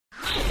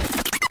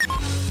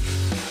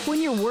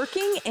you're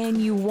working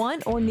and you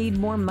want or need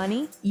more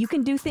money, you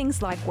can do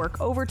things like work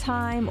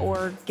overtime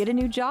or get a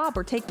new job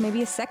or take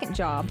maybe a second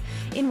job.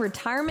 In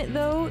retirement,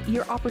 though,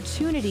 your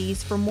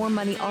opportunities for more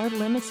money are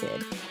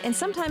limited, and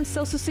sometimes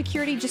Social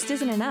Security just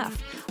isn't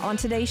enough. On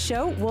today's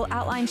show, we'll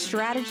outline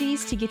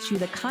strategies to get you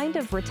the kind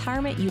of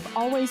retirement you've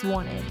always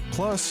wanted.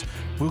 Plus,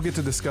 we'll get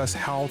to discuss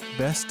how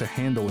best to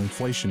handle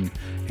inflation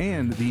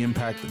and the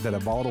impact that a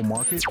volatile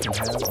market can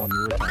have on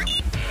your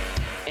retirement.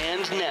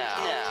 And now,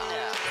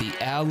 the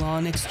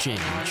Allon Exchange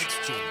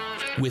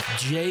with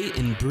Jay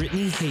and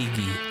Brittany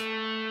Hagee.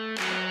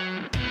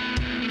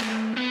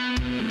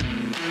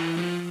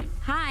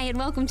 Hi, and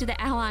welcome to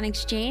the Allon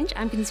Exchange.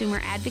 I'm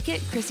consumer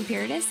advocate Chrissy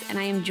Paradis, and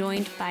I am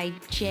joined by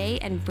Jay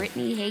and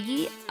Brittany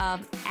Hagee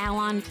of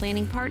Allon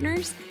Planning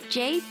Partners.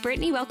 Jay,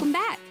 Brittany, welcome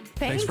back.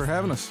 Thanks for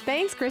having us.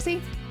 Thanks,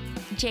 Chrissy.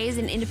 Jay is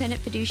an independent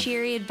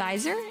fiduciary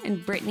advisor,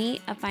 and Brittany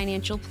a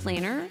financial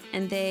planner,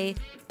 and they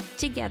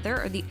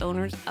together are the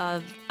owners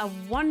of a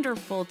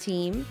wonderful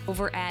team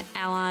over at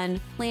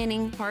Allon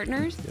Planning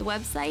Partners. The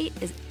website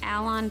is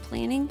Allon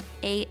Planning,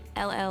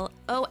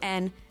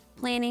 ALLON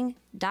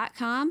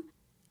planning.com,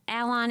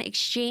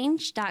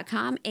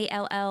 AllonExchange.com,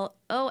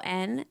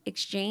 ALLON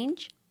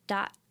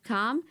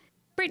exchange.com.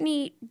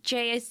 Brittany,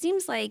 Jay, it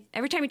seems like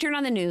every time you turn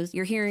on the news,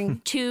 you're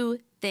hearing two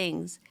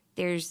things.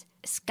 There's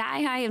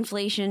sky-high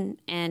inflation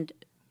and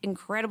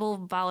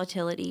incredible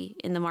volatility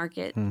in the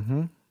market.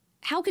 Mm-hmm.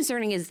 How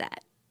concerning is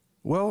that?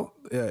 Well,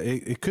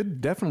 it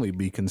could definitely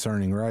be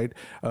concerning, right?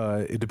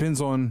 It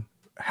depends on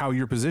how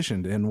you're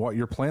positioned and what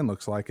your plan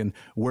looks like and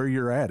where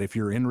you're at. If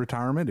you're in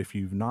retirement, if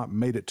you've not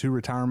made it to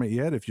retirement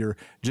yet, if you're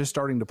just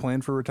starting to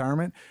plan for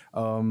retirement,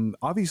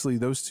 obviously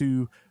those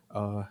two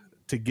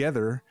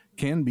together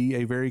can be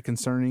a very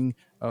concerning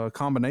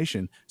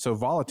combination. So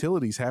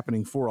volatility is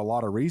happening for a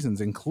lot of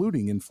reasons,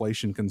 including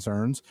inflation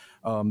concerns.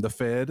 The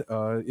Fed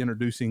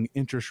introducing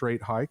interest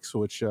rate hikes,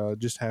 which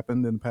just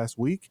happened in the past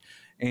week,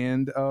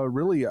 and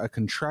really a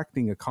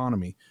contracting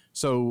economy.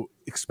 So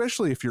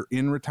especially if you're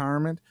in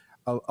retirement,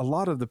 a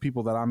lot of the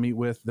people that I meet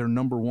with, their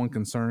number one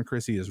concern,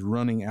 Chrissy, is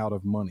running out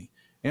of money.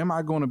 Am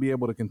I going to be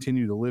able to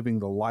continue to living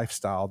the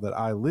lifestyle that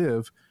I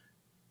live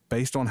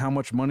based on how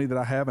much money that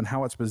I have and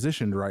how it's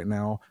positioned right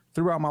now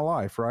throughout my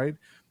life, right?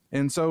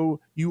 And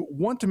so you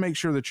want to make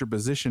sure that you're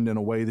positioned in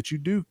a way that you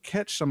do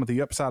catch some of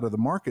the upside of the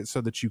market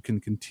so that you can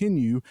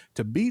continue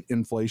to beat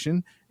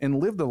inflation and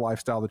live the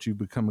lifestyle that you've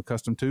become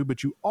accustomed to.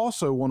 But you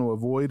also want to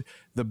avoid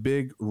the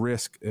big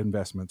risk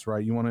investments,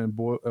 right? You want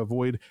to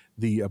avoid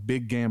the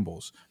big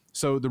gambles.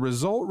 So the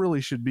result really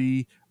should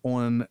be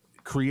on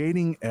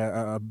creating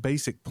a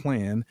basic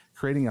plan,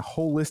 creating a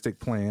holistic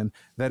plan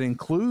that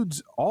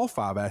includes all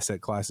five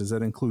asset classes.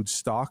 That includes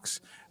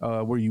stocks,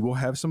 where you will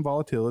have some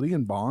volatility,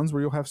 and bonds,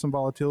 where you'll have some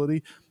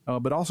volatility,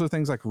 but also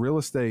things like real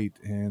estate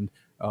and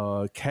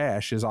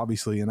cash is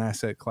obviously an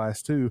asset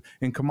class too,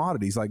 and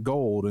commodities like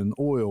gold and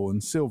oil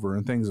and silver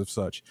and things of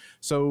such.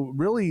 So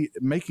really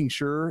making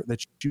sure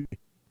that you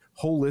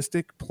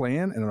holistic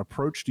plan and an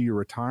approach to your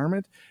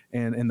retirement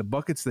and the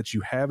buckets that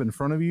you have in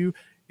front of you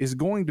is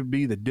going to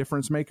be the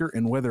difference maker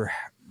in whether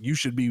you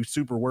should be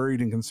super worried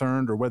and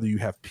concerned or whether you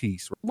have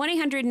peace.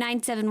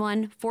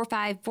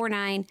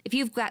 1-800-971-4549. If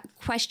you've got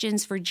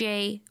questions for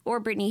Jay or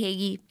Brittany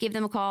Hagee, give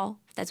them a call.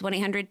 That's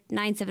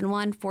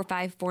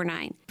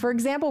 1-800-971-4549. For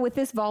example, with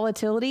this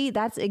volatility,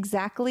 that's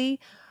exactly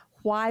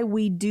why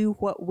we do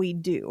what we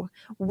do.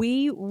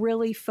 We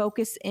really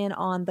focus in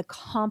on the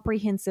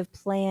comprehensive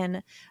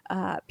plan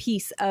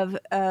piece of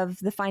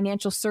the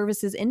financial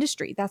services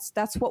industry.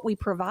 That's what we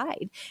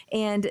provide.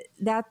 And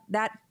that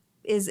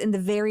is in the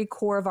very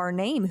core of our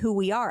name, who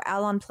we are,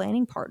 Allon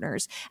Planning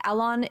Partners.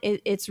 Allon,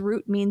 its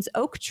root means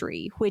oak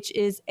tree, which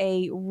is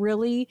a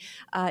really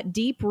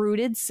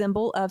deep-rooted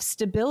symbol of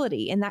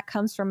stability. And that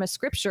comes from a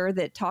scripture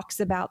that talks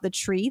about the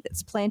tree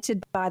that's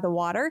planted by the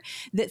water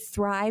that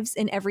thrives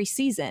in every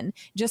season.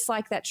 Just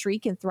like that tree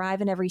can thrive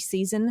in every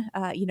season,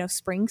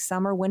 spring,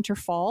 summer, winter,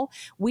 fall.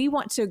 We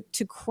want to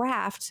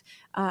craft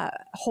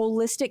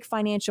holistic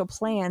financial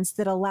plans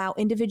that allow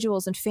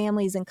individuals and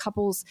families and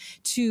couples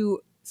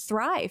to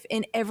thrive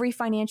in every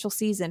financial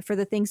season for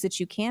the things that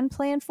you can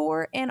plan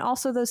for, and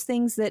also those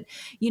things that,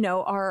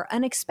 are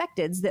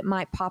unexpecteds that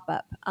might pop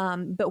up.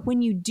 But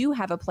when you do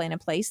have a plan in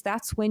place,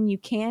 that's when you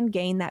can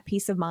gain that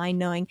peace of mind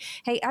knowing,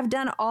 hey, I've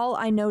done all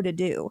I know to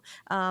do.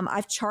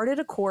 I've charted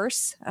a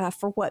course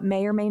for what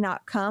may or may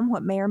not come,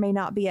 what may or may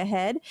not be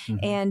ahead.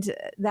 Mm-hmm. And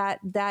that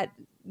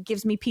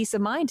gives me peace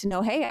of mind to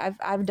know, hey,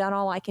 I've done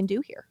all I can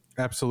do here.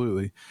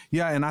 Absolutely.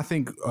 Yeah. And I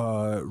think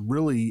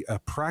really a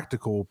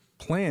practical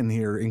plan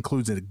here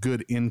includes a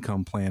good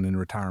income plan in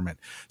retirement.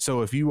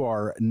 So if you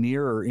are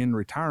near or in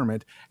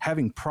retirement,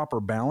 having proper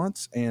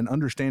balance and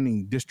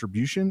understanding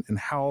distribution and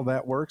how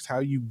that works, how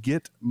you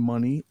get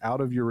money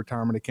out of your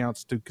retirement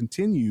accounts to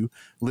continue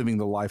living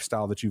the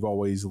lifestyle that you've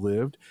always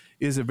lived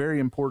is a very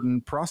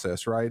important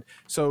process, right?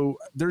 So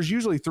there's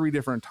usually three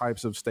different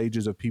types of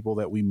stages of people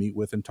that we meet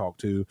with and talk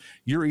to.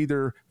 You're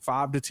either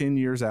 5 to 10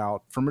 years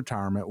out from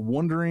retirement,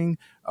 wondering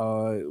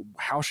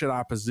how should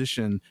I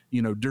position,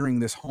 during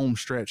this home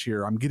stretch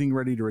here? I'm getting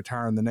ready to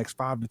retire in the next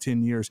 5 to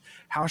 10 years.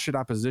 How should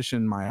I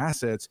position my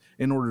assets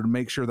in order to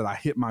make sure that I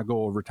hit my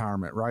goal of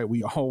retirement, right?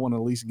 We all want to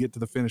at least get to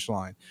the finish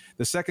line.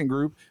 The second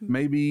group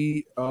may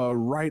be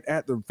right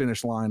at the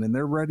finish line, and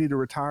they're ready to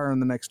retire in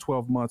the next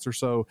 12 months or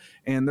so,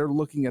 and they're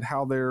looking at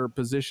how they're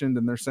positioned,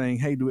 and they're saying,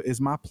 hey,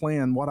 is my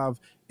plan, what I've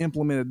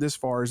implemented this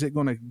far, is it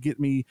going to get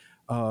me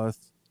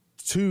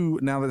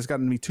now that it's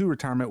gotten me to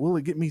retirement, will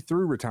it get me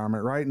through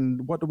retirement, right?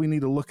 And what do we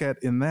need to look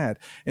at in that?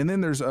 And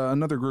then there's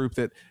another group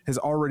that has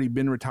already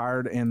been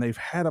retired and they've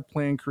had a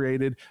plan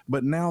created,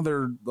 but now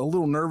they're a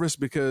little nervous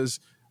because,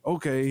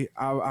 okay,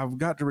 I've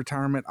got to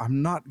retirement,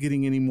 I'm not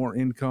getting any more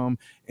income,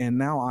 and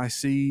now I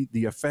see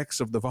the effects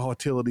of the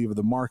volatility of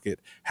the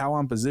market. How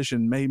I'm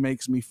positioned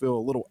makes me feel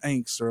a little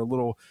angst or a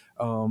little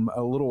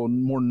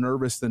more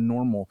nervous than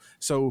normal.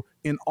 So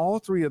in all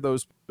three of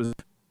those positions,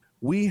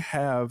 we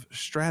have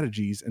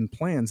strategies and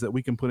plans that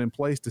we can put in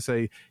place to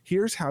say,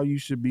 here's how you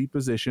should be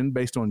positioned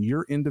based on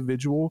your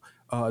individual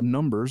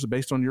numbers,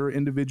 based on your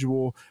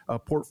individual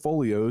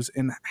portfolios,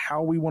 and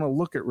how we want to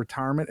look at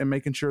retirement and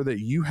making sure that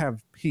you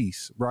have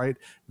peace, right?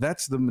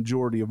 That's the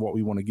majority of what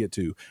we want to get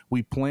to.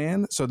 We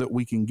plan so that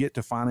we can get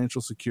to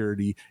financial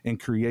security and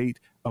create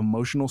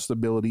emotional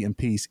stability and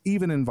peace,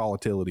 even in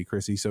volatility,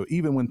 Chrissy. So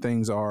even when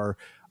things are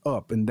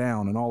up and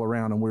down and all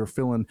around, and we're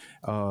feeling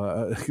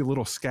a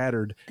little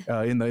scattered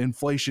in the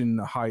inflation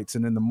heights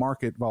and in the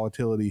market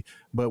volatility.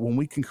 But when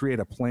we can create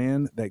a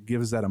plan that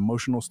gives that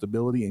emotional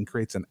stability and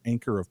creates an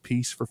anchor of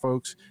peace for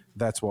folks,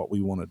 that's what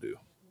we want to do.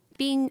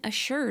 Being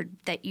assured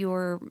that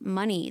your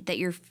money, that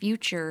your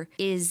future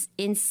is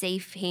in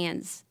safe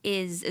hands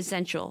is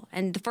essential.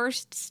 And the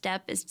first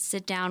step is to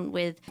sit down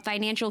with a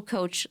financial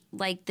coach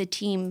like the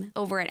team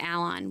over at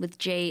Allon with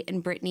Jay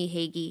and Brittany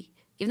Hagee.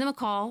 Give them a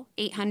call,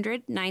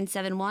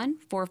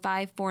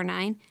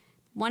 800-971-4549,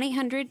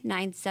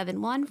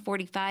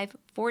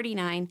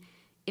 1-800-971-4549.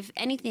 If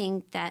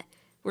anything that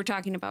we're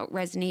talking about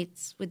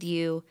resonates with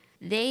you,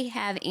 they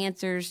have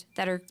answers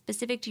that are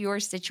specific to your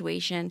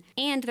situation,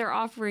 and they're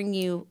offering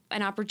you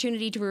an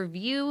opportunity to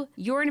review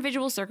your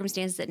individual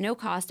circumstances at no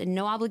cost and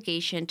no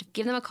obligation. To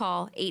give them a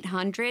call,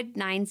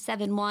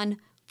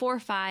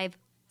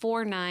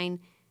 800-971-4549.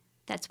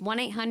 That's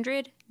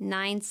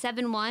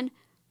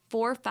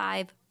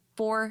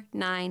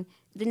 1-800-971-4549.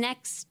 The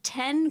next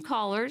 10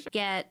 callers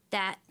get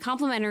that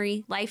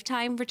complimentary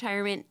lifetime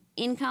retirement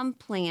income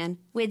plan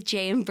with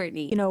Jay and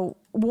Brittany.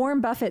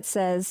 Warren Buffett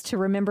says to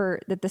remember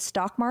that the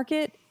stock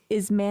market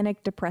is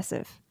manic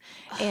depressive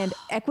and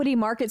equity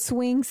market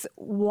swings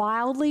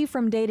wildly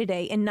from day to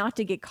day, and not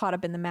to get caught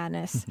up in the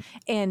madness.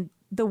 And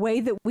the way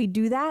that we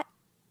do that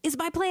is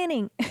by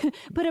planning.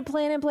 Put a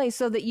plan in place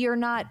so that you're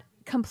not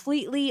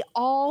completely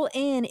all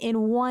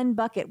in one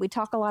bucket. We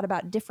talk a lot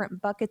about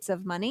different buckets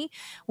of money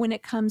when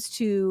it comes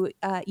to,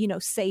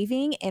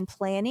 saving and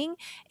planning,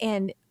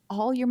 and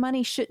all your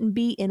money shouldn't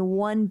be in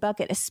one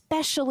bucket,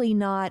 especially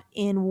not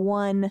in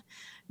one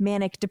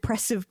manic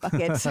depressive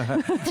bucket.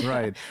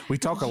 Right. We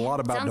talk a lot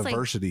about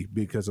diversity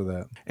because of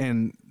that.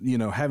 And,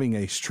 having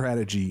a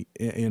strategy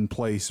in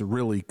place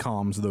really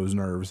calms those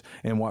nerves.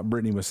 And what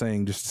Brittany was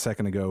saying just a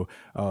second ago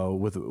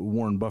with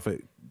Warren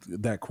Buffett,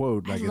 that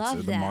quote,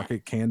 the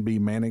market can be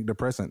manic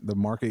depressant. The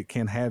market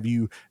can have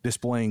you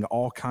displaying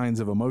all kinds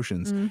of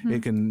emotions. Mm-hmm.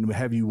 It can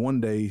have you one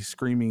day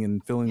screaming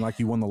and feeling like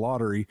you won the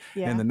lottery,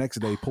 and the next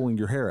day pulling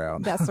your hair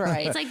out. That's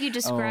right. It's like you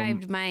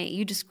described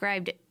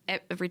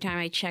every time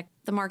I check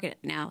the market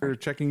now. You're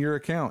checking your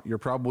account. You're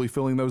probably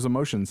feeling those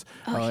emotions.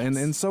 Yes.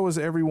 And so is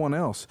everyone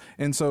else.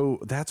 And so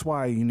that's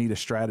why you need a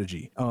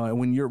strategy.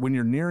 When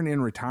you're nearing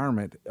in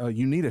retirement,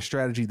 you need a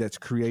strategy that's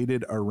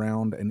created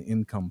around an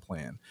income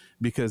plan,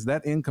 because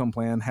that income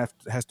plan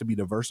has to be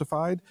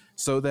diversified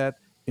so that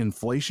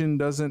inflation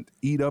doesn't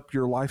eat up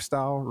your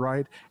lifestyle,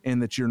 right?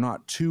 And that you're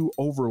not too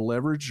over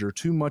leveraged or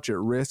too much at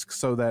risk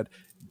so that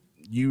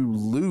you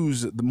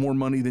lose the more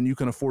money than you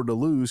can afford to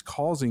lose,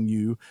 causing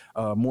you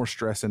more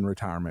stress in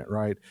retirement,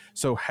 right?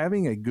 So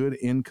having a good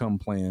income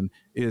plan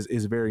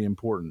is very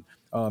important.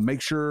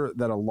 Make sure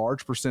that a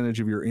large percentage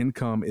of your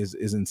income is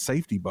in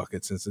safety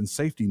buckets, it's in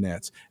safety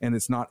nets, and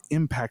it's not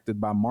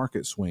impacted by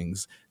market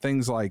swings.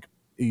 Things like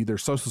either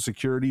Social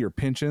Security or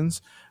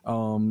pensions,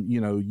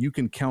 you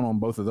can count on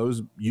both of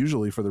those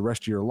usually for the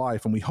rest of your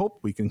life. And we hope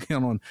we can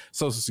count on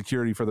Social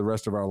Security for the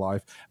rest of our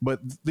life. But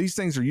these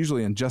things are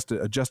usually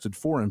adjusted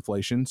for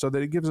inflation so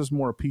that it gives us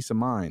more peace of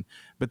mind.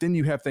 But then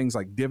you have things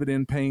like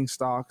dividend paying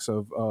stocks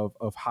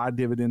of high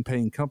dividend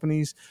paying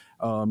companies.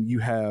 You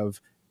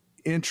have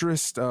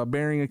interest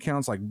bearing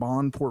accounts like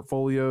bond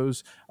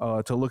portfolios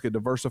to look at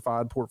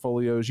diversified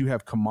portfolios. You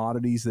have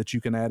commodities that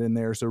you can add in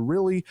there. So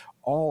really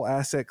all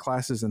asset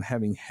classes and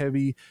having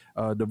heavy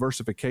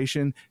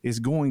diversification is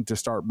going to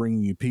start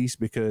bringing you peace,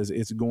 because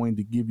it's going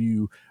to give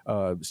you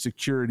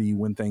security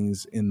when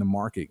things in the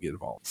market get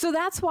involved. So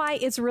that's why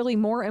it's really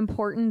more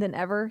important than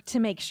ever to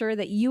make sure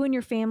that you and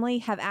your family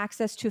have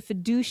access to a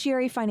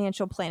fiduciary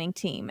financial planning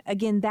team.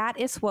 Again, that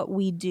is what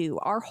we do.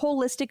 Our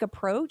holistic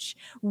approach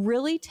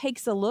really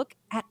takes a look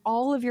at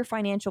all of your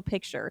financial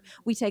picture.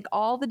 We take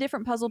all the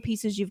different puzzle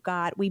pieces you've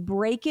got, we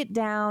break it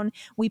down,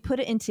 we put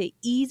it into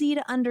easy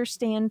to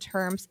understand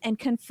terms and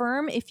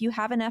confirm if you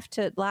have enough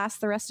to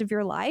last the rest of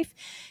your life.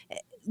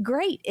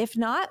 Great. If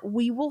not,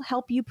 we will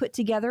help you put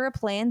together a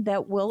plan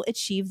that will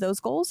achieve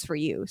those goals for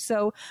you.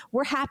 So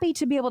we're happy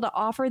to be able to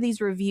offer these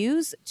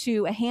reviews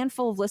to a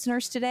handful of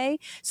listeners today.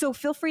 So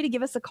feel free to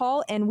give us a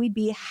call and we'd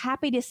be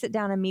happy to sit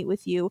down and meet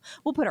with you.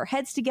 We'll put our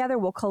heads together,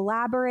 we'll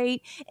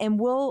collaborate, and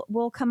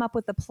we'll come up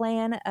with a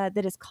plan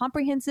that is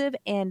comprehensive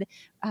and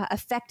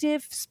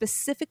effective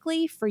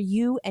specifically for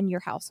you and your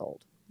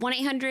household.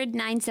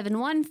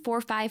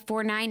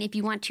 1-800-971-4549 if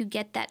you want to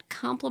get that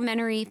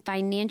complimentary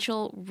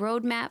financial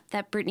roadmap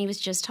that Brittany was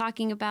just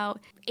talking about.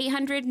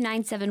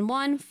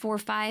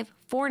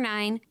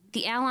 800-971-4549.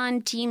 The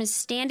Allon team is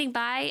standing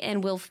by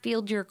and will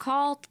field your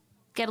call,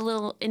 get a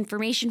little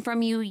information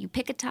from you. You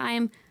pick a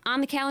time on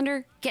the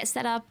calendar, get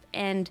set up,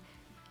 and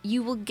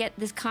you will get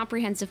this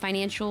comprehensive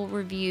financial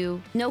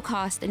review, no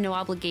cost and no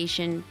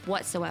obligation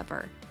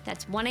whatsoever.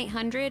 That's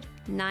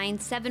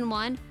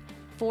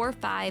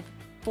 1-800-971-4549.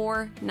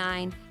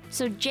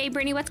 So Jay,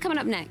 Brittany, what's coming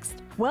up next?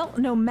 Well,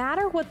 no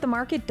matter what the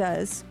market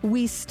does,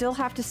 we still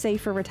have to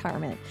save for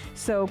retirement.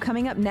 So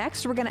coming up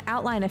next, we're going to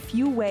outline a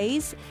few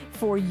ways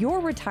for your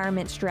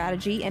retirement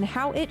strategy and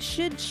how it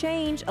should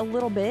change a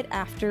little bit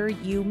after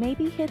you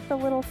maybe hit the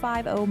little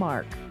 50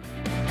 mark.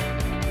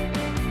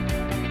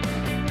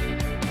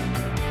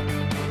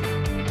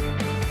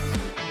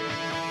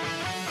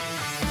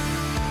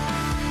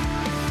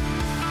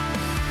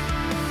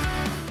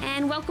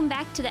 Welcome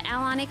back to the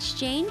Allon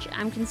Exchange.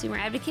 I'm consumer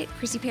advocate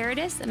Chrissy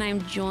Paradis, and I'm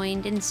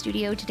joined in the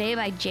studio today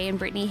by Jay and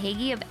Brittany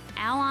Hagee of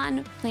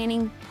Allon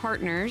Planning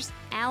Partners,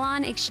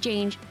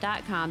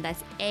 allonexchange.com.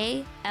 That's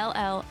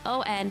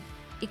ALLON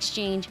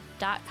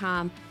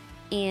exchange.com.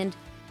 And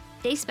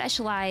they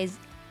specialize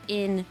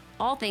in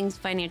all things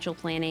financial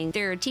planning.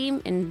 They're a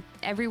team in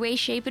every way,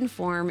 shape, and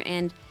form,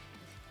 and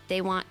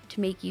they want to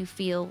make you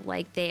feel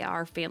like they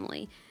are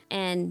family.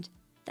 And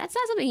that's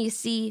not something you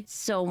see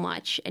so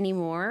much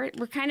anymore.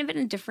 We're kind of in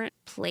a different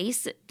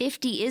place.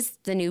 50 is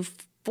the new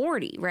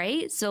 40,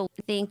 right? So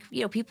I think,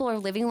 people are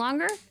living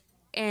longer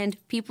and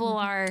people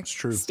are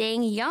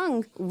staying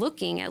young,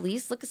 at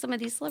least. Look at some of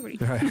these celebrities.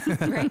 Right?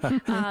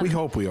 We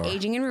hope we are.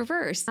 Aging in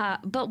reverse.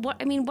 But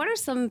what are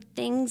some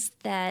things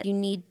that you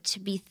need to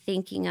be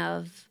thinking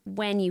of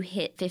when you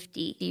hit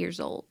 50 years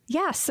old?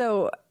 Yeah,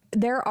 so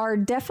there are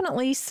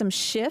definitely some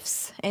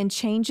shifts and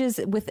changes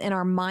within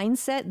our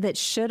mindset that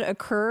should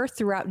occur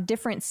throughout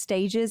different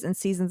stages and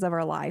seasons of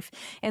our life.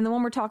 And the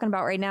one we're talking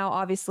about right now,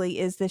 obviously,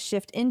 is the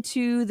shift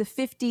into the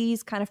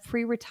 50s, kind of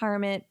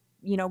pre-retirement,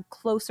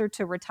 closer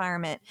to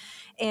retirement.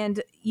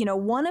 And,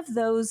 one of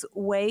those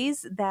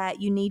ways that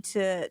you need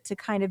to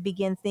kind of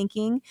begin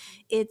thinking,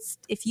 it's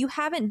if you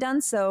haven't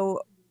done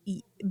so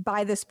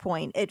by this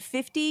point at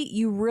 50,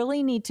 you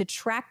really need to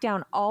track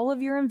down all of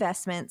your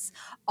investments,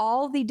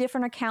 all the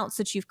different accounts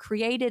that you've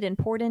created and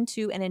poured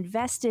into and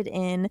invested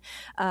in,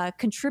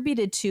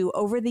 contributed to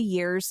over the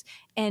years,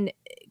 and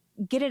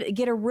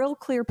get a real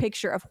clear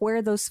picture of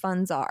where those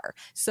funds are.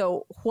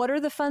 So what are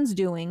the funds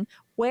doing?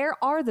 Where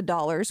are the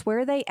dollars? Where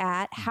are they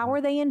at? How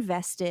are they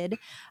invested?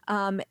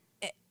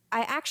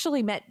 I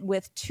actually met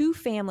with two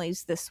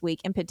families this week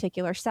in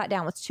particular, sat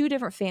down with two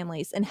different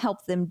families and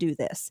helped them do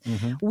this.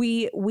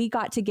 Mm-hmm. We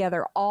got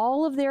together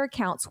all of their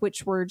accounts,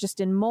 which were just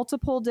in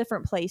multiple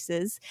different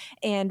places.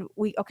 And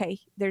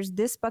there's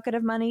this bucket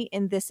of money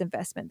in this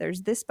investment.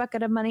 There's this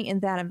bucket of money in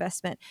that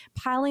investment,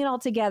 piling it all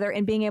together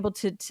and being able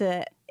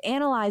to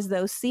analyze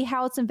those, see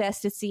how it's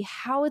invested, see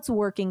how it's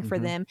working for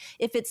them,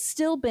 if it's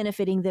still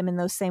benefiting them in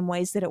those same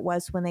ways that it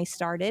was when they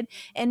started,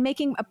 and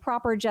making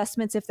proper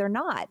adjustments if they're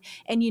not.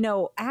 And,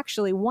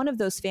 actually one of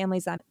those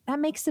families, that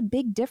makes a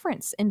big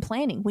difference in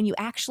planning when you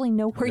actually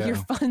know where your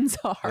funds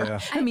are. Yeah.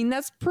 I mean,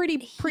 that's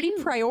pretty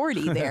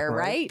priority there,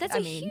 right?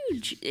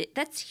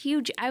 That's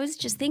huge. I was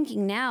just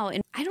thinking now,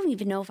 and I don't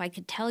even know if I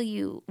could tell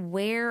you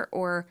where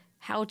or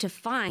how to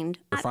find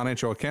your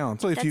financial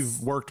accounts. So if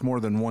you've worked more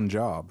than one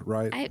job,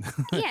 right?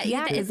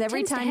 Because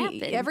every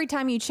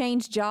time you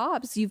change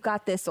jobs, you've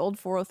got this old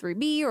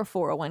 403B or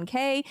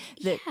 401k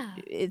that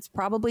it's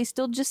probably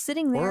still just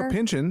sitting there. Or a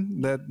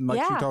pension that,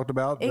 she talked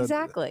about.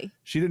 Exactly.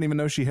 She didn't even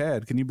know she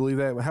had. Can you believe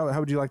that? How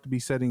would you like to be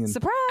sitting in?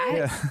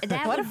 Surprise! We'd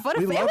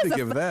love to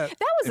give that.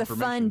 That was a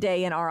fun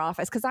day in our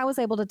office because I was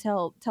able to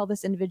tell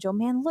this individual,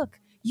 man, look,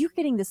 you're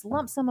getting this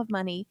lump sum of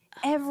money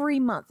every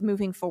month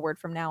moving forward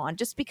from now on,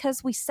 just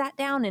because we sat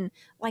down and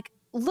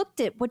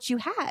looked at what you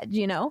had,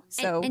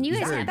 So and you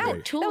guys have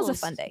that tools. That was a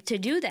fun day to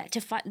do that.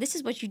 This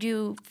is what you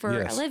do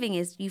for a living: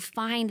 is you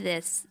find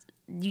this,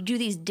 you do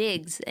these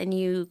digs and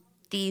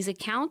these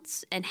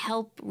accounts and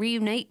help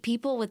reunite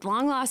people with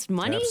long lost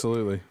money.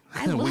 Absolutely,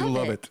 we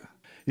love it.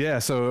 Yeah,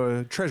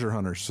 so treasure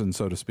hunters, and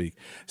so to speak.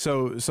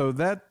 So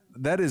that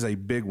that is a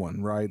big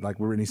one, right? Like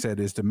Brittany said,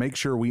 is to make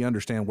sure we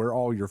understand where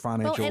all your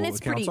financial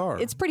accounts are.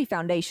 It's pretty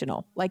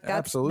foundational. Like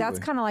that's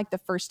kind of like the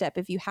first step.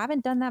 If you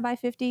haven't done that by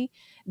 50,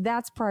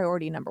 that's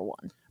priority number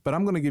one. But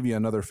I'm going to give you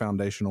another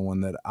foundational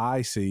one that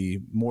I see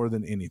more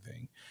than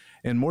anything.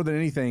 And more than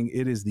anything,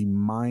 it is the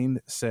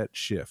mindset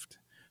shift.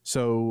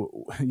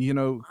 So,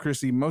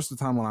 Christy, most of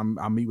the time when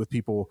I meet with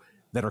people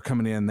that are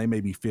coming in, they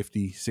may be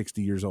 50,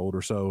 60 years old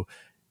or so.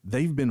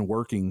 They've been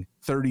working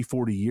 30,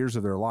 40 years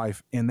of their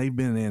life, and they've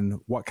been in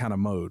what kind of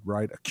mode,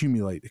 right?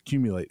 Accumulate.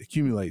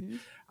 Mm-hmm.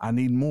 I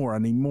need more. I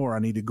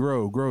need to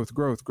grow.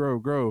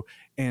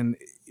 And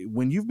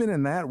when you've been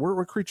in that,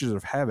 we're creatures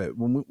of habit.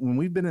 When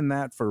we've been in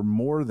that for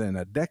more than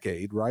a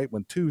decade, right?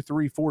 When 2,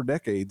 3, 4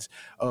 decades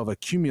of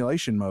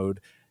accumulation mode,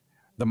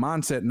 the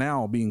mindset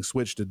now being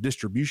switched to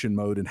distribution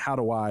mode, and how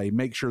do I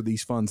make sure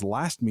these funds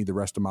last me the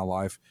rest of my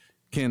life,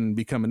 can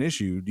become an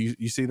issue. Do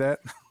you see that?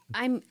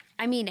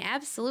 I mean,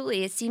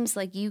 absolutely. It seems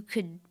like you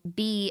could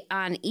be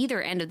on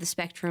either end of the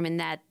spectrum in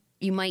that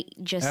you might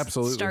just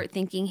start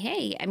thinking,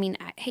 I'm going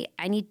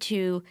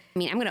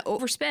to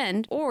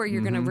overspend, or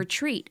you're going to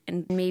retreat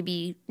and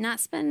maybe not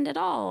spend at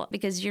all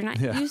because you're not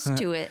used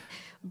to it.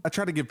 I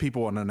try to give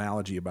people an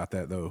analogy about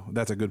that, though.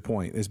 That's a good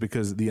point, is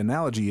because the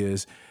analogy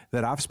is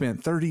that I've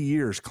spent 30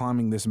 years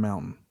climbing this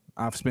mountain.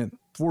 I've spent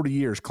 40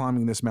 years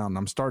climbing this mountain.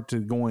 I'm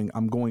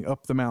going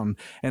up the mountain,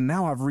 and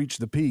now I've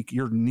reached the peak.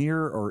 You're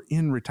near or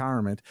in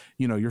retirement.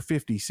 You're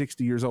 50,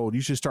 60 years old.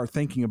 You should start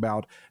thinking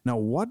about, now,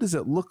 what does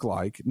it look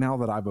like now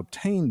that I've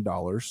obtained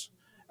dollars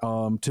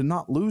to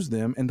not lose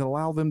them and to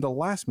allow them to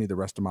last me the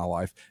rest of my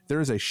life?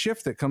 There is a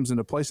shift that comes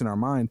into place in our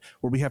mind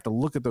where we have to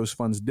look at those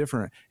funds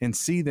different and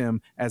see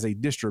them as a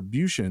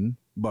distribution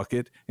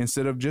bucket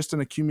instead of just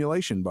an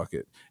accumulation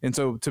bucket. And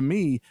so to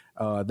me,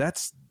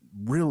 that's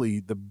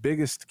really the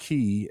biggest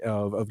key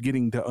of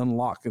getting to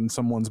unlock in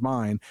someone's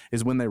mind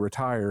is when they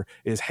retire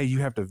is, hey, you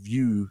have to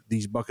view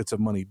these buckets of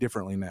money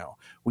differently now.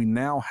 We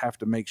now have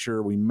to make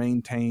sure we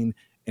maintain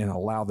and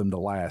allow them to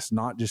last,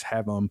 not just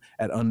have them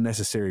at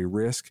unnecessary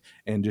risk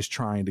and just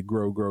trying to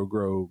grow,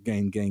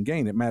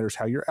 gain. It matters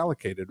how you're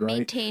allocated,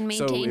 right? Maintain.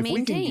 If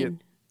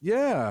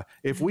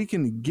we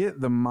can get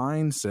the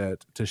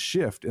mindset to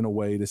shift in a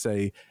way to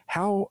say,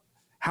 how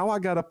I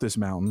got up this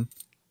mountain,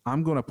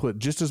 I'm going to put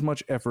just as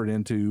much effort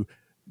into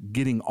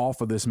getting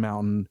off of this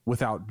mountain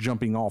without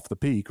jumping off the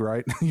peak,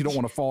 right? You don't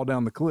want to fall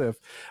down the cliff.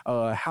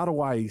 How do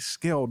I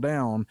scale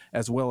down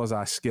as well as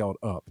I scaled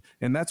up?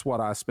 And that's what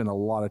I spend a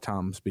lot of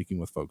time speaking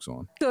with folks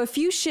on. So a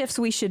few shifts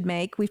we should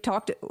make. We've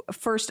talked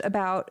first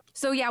about,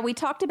 we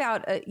talked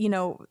about,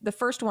 the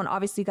first one,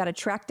 obviously you got to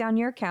track down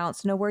your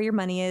accounts, know where your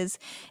money is.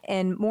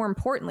 And more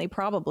importantly,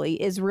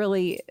 probably is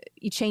really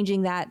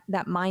changing that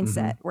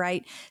mindset,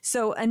 right?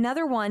 So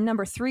another one,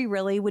 number 3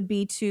 really would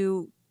be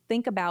to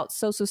think about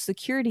Social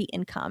Security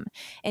income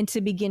and to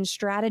begin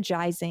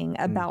strategizing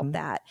about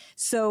that.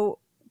 So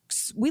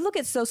we look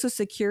at Social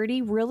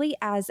Security really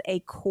as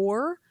a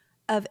core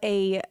of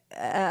a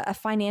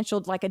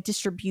financial, like a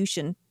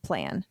distribution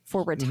plan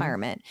for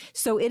retirement.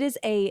 So it is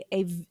a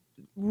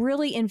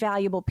really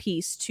invaluable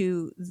piece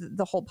to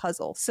the whole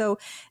puzzle. So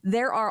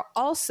there are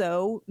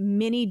also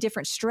many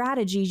different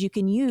strategies you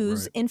can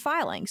use in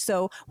filing.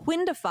 So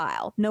when to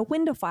file, know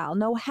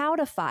how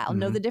to file,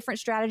 know the different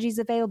strategies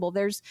available.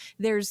 There's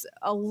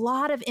a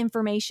lot of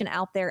information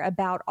out there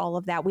about all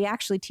of that. We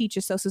actually teach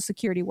a Social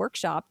Security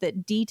workshop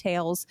that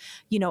details,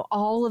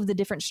 all of the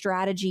different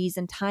strategies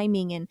and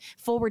timing and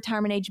full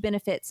retirement age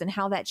benefits and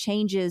how that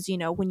changes,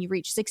 when you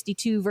reach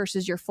 62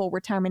 versus your full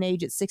retirement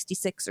age at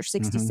 66 or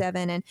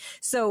 67. And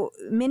so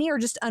many are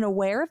just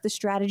unaware of the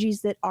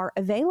strategies that are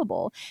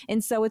available.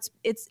 And so it's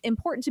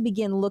important to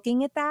begin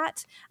looking at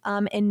that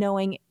and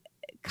knowing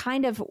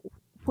kind of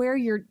where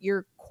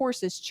your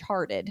course is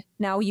charted.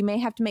 Now, you may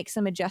have to make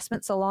some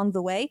adjustments along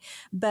the way,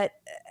 but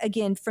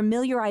again,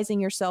 familiarizing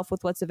yourself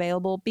with what's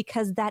available,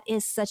 because that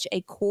is such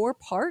a core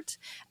part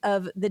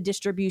of the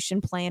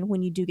distribution plan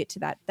when you do get to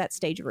that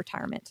stage of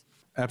retirement.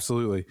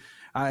 Absolutely.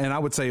 And I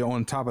would say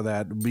on top of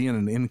that, being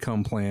an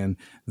income plan,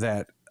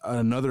 that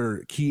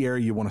another key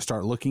area you want to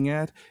start looking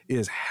at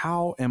is,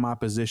 how am I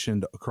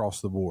positioned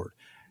across the board?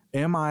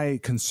 Am I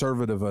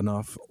conservative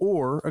enough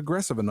or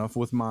aggressive enough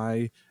with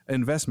my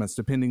investments,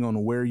 depending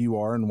on where you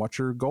are and what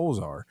your goals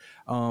are?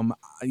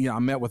 I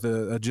met with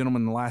a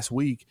gentleman last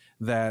week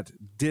that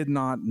did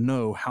not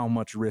know how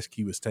much risk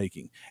he was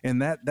taking.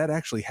 And that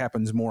actually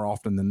happens more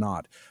often than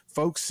not.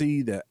 Folks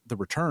see the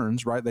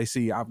returns, right? They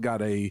see I've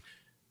got a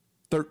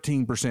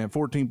 13%,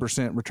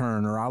 14%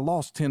 return, or I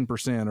lost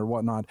 10% or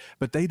whatnot,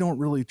 but they don't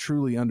really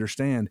truly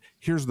understand,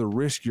 here's the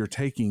risk you're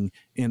taking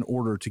in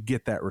order to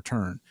get that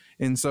return.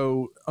 And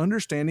so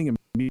understanding and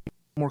being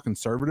more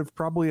conservative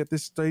probably at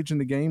this stage in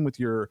the game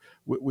with your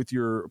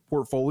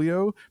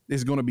portfolio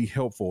is going to be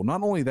helpful.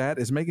 Not only that,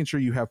 is making sure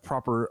you have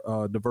proper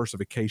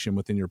diversification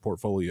within your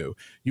portfolio.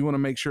 You want to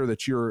make sure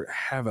that you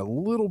have a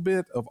little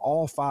bit of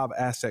all 5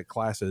 asset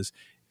classes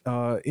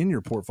in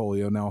your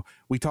portfolio. Now,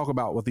 we talk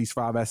about what these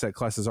 5 asset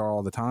classes are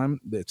all the time.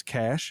 It's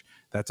cash.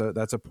 That's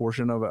a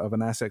portion of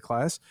an asset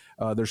class.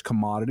 There's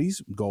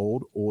commodities,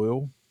 gold,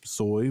 oil,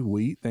 soy,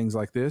 wheat, things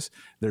like this.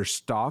 There's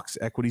stocks,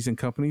 equities in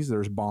companies,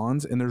 there's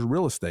bonds, and there's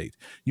real estate.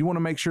 You want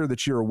to make sure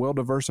that you're well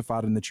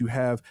diversified and that you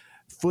have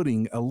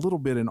footing a little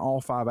bit in all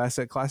 5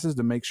 asset classes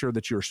to make sure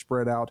that you're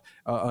spread out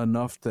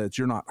enough that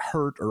you're not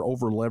hurt or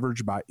over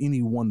leveraged by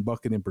any one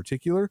bucket in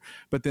particular.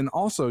 But then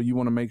also you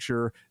want to make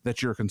sure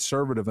that you're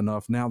conservative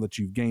enough now that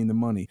you've gained the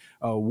money.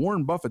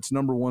 Warren Buffett's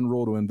number one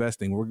rule to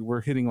investing, we're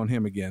hitting on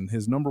him again.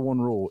 His number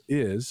one rule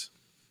is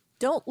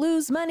don't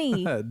lose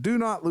money. Do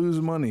not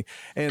lose money.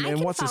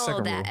 And what's the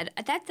second rule?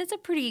 That's a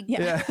pretty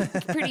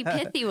pretty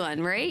pithy one,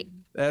 right?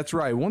 That's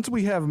right. Once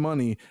we have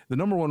money, the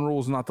number one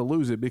rule is not to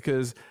lose it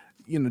because,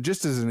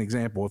 just as an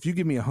example, if you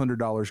give me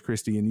 $100,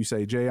 Christy, and you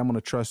say, Jay, I'm going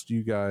to trust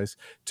you guys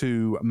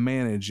to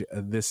manage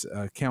this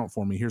account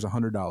for me. Here's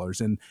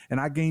 $100. And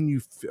I gain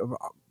you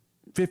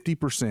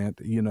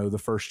 50%, the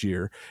first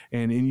year.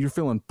 And you're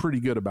feeling pretty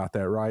good about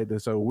that, right?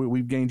 So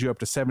we've gained you up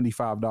to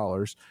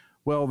 $75.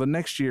 Well, the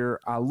next year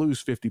I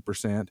lose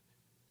 50%.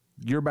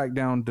 You're back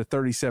down to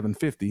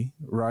 $37.50,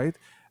 right?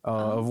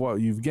 Of what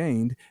you've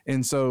gained.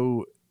 And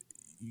so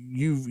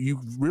you've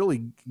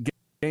really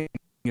gained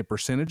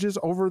percentages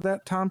over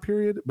that time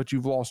period, but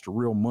you've lost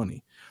real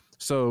money.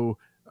 So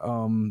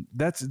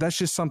that's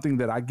just something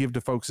that I give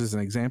to folks as an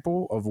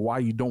example of why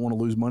you don't want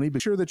to lose money. Be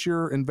sure that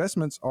your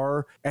investments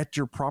are at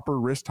your proper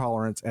risk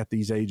tolerance at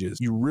these ages.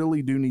 You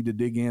really do need to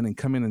dig in and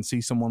come in and see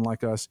someone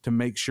like us to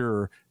make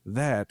sure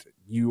that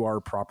you are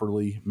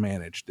properly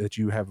managed, that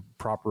you have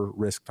proper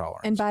risk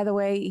tolerance. And by the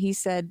way, he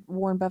said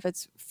Warren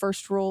Buffett's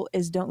first rule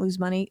is don't lose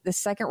money. The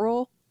second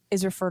rule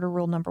is refer to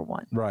rule number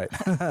 1. Right.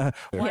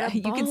 Yeah,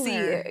 you can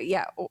see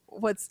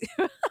what's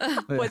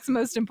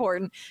most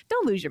important.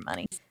 Don't lose your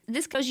money.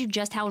 This shows you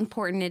just how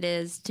important it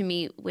is to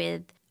meet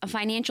with a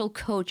financial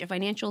coach, a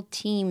financial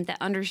team that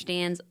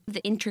understands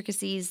the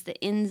intricacies, the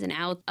ins and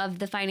outs of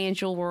the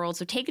financial world.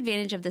 So take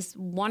advantage of this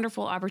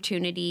wonderful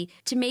opportunity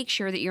to make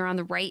sure that you're on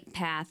the right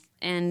path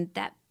and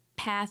that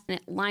path and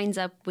it lines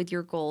up with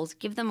your goals.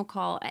 Give them a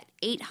call at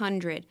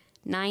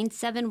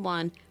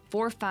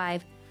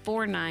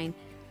 800-971-4549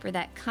 for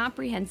that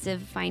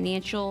comprehensive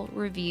financial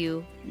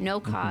review. No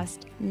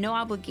cost, no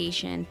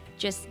obligation.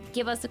 Just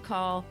give us a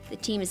call. The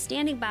team is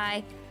standing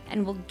by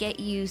and we'll get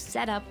you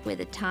set up with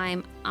a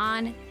time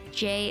on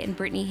Jay and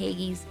Brittany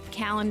Hagee's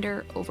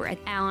calendar over at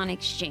Allon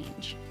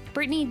Exchange.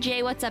 Brittany,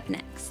 Jay, what's up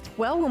next?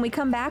 Well, when we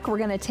come back, we're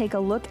going to take a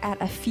look at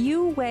a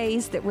few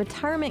ways that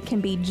retirement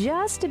can be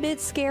just a bit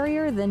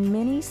scarier than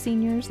many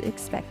seniors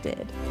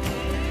expected.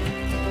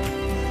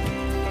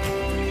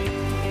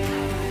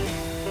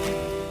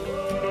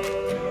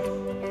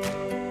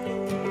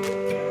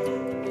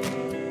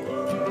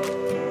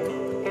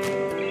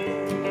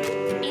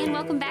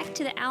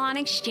 To the Allon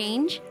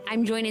Exchange.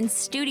 I'm joined in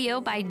studio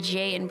by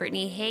Jay and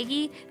Brittany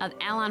Hagee of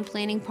Allon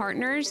Planning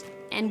Partners,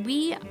 and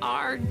we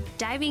are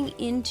diving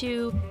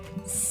into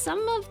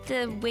some of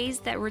the ways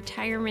that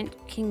retirement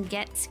can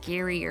get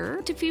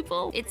scarier to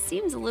people. It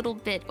seems a little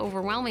bit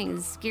overwhelming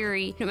and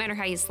scary no matter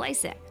how you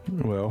slice it.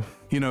 Well,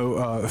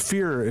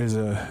 fear is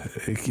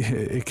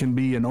it can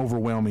be an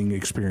overwhelming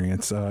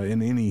experience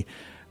in any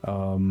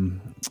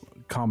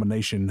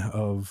combination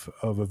of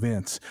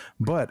events,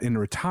 but in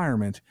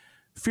retirement,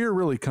 fear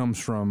really comes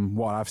from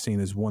what I've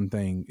seen as one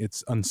thing.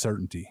 It's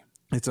uncertainty.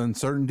 It's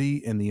uncertainty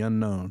in the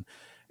unknown.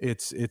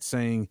 It's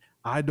saying,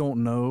 I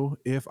don't know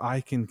if I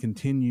can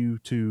continue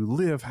to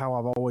live how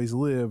I've always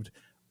lived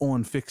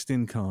on fixed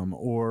income,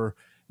 or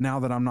now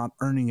that I'm not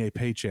earning a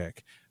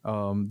paycheck.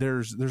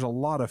 There's a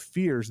lot of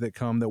fears that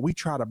come that we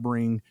try to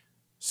bring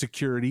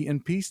security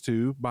and peace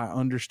to by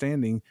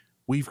understanding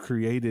we've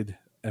created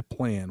a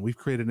plan. We've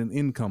created an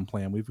income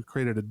plan. We've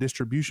created a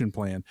distribution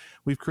plan.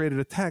 We've created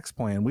a tax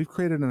plan. We've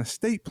created an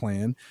estate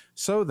plan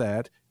so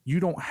that you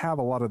don't have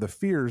a lot of the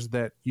fears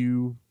that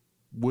you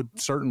would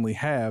certainly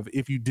have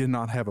if you did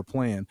not have a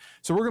plan.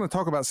 So we're going to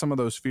talk about some of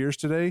those fears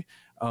today.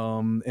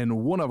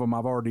 And one of them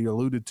I've already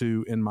alluded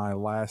to in my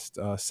last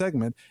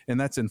segment, and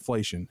that's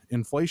inflation.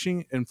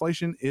 Inflation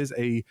is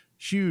a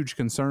huge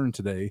concern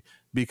today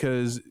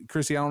because,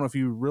 Chrissy, I don't know if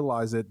you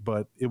realize it,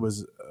 but it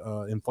was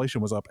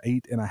inflation was up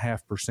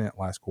 8.5%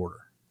 last quarter.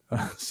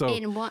 So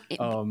in one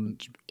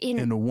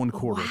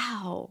quarter.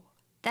 Wow,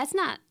 that's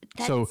not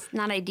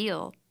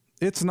ideal.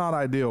 It's not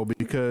ideal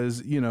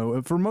because,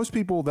 for most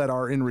people that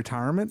are in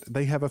retirement,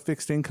 they have a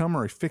fixed income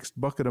or a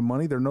fixed bucket of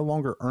money. They're no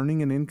longer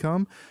earning an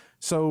income.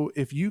 So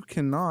if you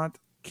cannot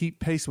keep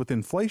pace with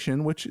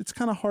inflation, which it's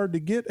kind of hard to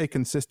get a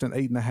consistent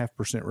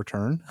 8.5%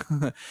 return.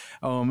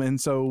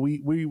 And so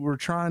we were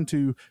trying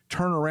to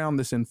turn around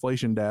this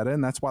inflation data.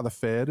 And that's why the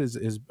Fed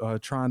is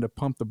trying to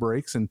pump the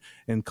brakes and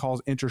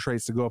cause interest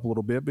rates to go up a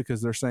little bit,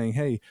 because they're saying,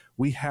 hey,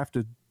 we have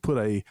to put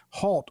a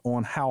halt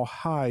on how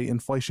high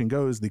inflation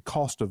goes, the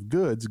cost of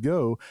goods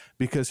go,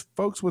 because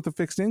folks with a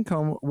fixed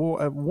income will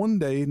one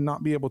day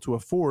not be able to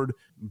afford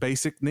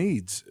basic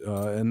needs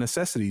and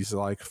necessities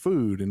like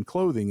food and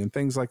clothing and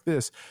things like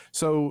this.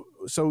 So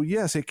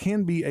yes, it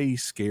can be a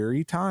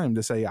scary time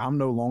to say, I'm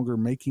no longer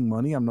making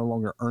money. I'm no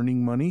longer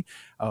earning money.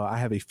 I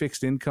have a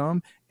fixed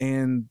income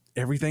and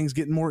everything's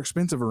getting more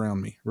expensive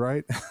around me,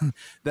 right?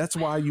 That's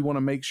why you want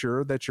to make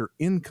sure that your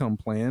income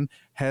plan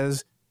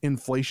has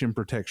inflation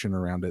protection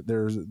around it.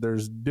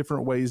 There's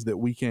different ways that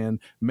we can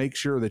make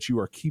sure that you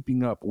are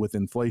keeping up with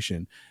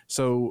inflation.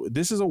 So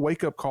this is a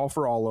wake-up call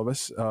for all of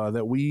us,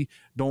 that we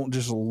don't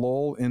just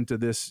lull into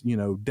this,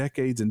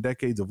 decades and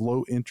decades of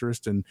low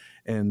interest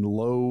and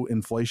low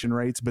inflation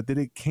rates, but that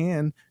it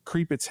can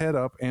creep its head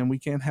up and we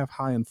can have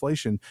high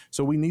inflation.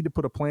 So we need to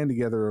put a plan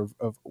together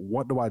of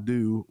what do I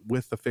do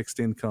with the fixed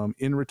income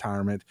in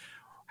retirement?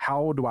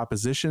 How do I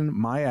position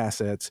my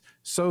assets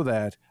so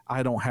that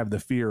I don't have the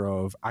fear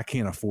of I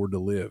can't afford to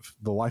live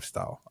the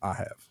lifestyle I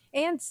have?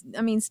 And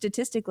I mean,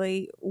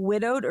 statistically,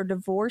 widowed or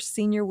divorced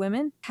senior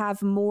women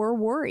have more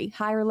worry,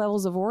 higher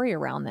levels of worry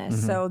around this.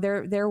 Mm-hmm. So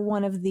they're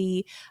one of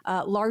the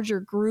larger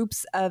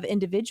groups of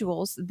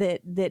individuals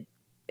that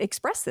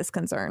express this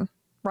concern.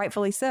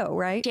 Rightfully so,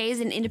 right? Jay is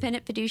an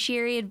independent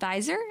fiduciary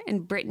advisor,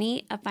 and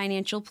Brittany, a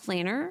financial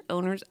planner,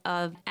 owners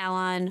of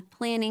Allon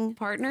Planning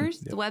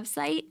Partners. Yep. The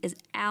website is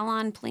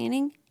Allon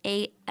Planning,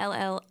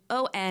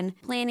 ALLON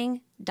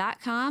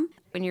planning.com.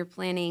 When you're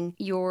planning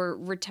your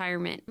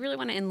retirement, you really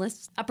want to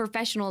enlist a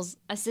professional's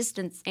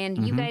assistance,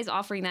 and you guys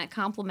offering that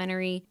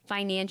complimentary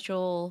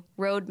financial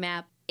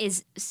roadmap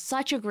is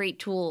such a great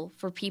tool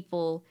for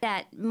people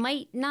that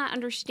might not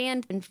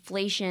understand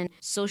inflation,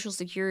 Social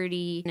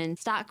Security, and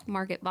stock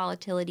market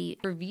volatility.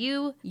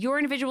 Review your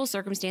individual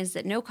circumstances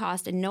at no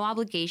cost and no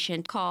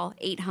obligation. Call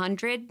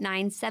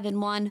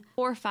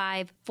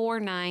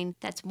 800-971-4549.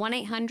 That's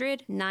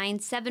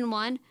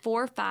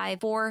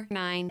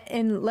 1-800-971-4549.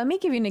 And let me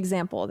give you an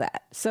example of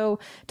that. So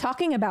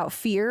talking about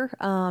fear,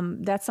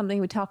 that's something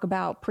we talk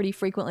about pretty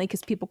frequently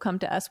because people come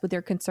to us with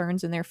their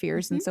concerns and their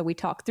fears. And so we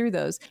talk through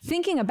those.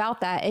 Thinking about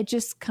that, it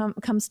just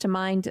comes to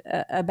mind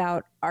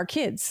about our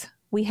kids.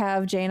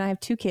 Jay and I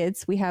have two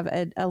kids. We have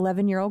an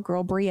 11-year-old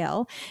girl,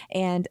 Brielle,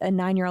 and a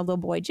 9-year-old little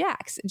boy,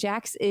 Jax.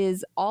 Jax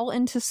is all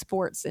into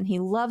sports and he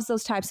loves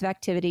those types of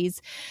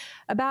activities.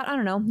 About,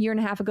 a year and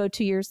a half ago,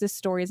 2 years, this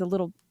story is a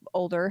little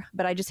older,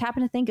 but I just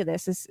happened to think of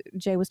this as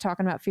Jay was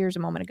talking about fears a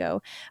moment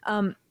ago.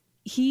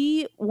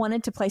 He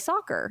wanted to play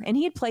soccer and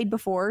he had played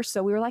before.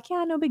 So we were like,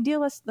 yeah, no big deal.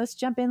 Let's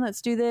jump in. Let's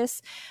do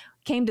this.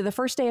 Came to the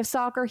first day of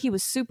soccer. He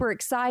was super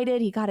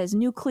excited. He got his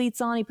new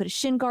cleats on. He put his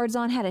shin guards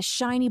on, had a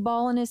shiny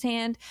ball in his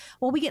hand.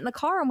 Well, we get in the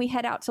car and we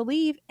head out to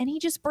leave and he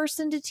just burst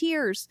into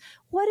tears.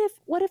 What if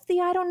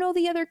I don't know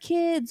the other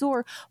kids?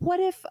 Or what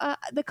if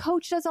the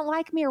coach doesn't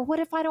like me? Or what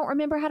if I don't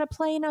remember how to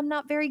play and I'm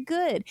not very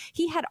good?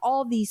 He had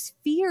all these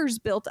fears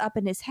built up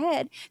in his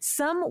head.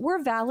 Some were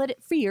valid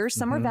fears.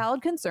 Some were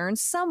valid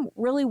concerns. Some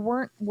really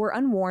were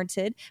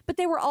unwarranted, but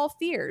they were all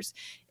fears.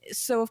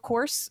 So of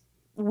course,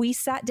 we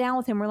sat down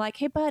with him. We're like,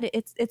 hey, bud,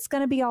 it's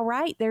going to be all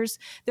right. There's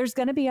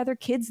going to be other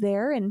kids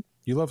there. And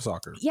you love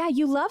soccer. Yeah,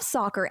 you love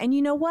soccer. And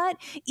you know what?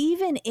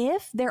 Even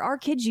if there are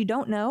kids you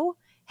don't know,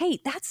 hey,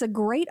 that's a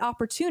great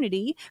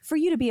opportunity for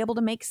you to be able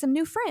to make some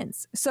new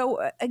friends.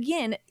 So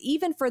again,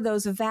 even for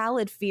those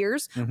valid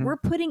fears, we're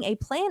putting a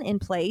plan in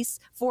place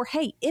for,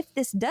 hey, if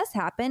this does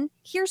happen,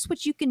 here's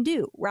what you can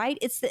do, right?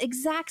 It's the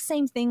exact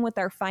same thing with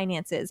our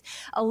finances.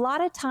 A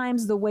lot of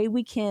times the way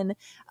we can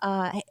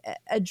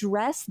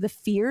address the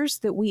fears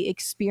that we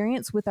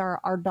experience with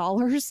our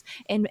dollars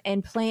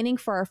and planning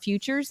for our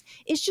futures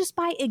is just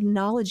by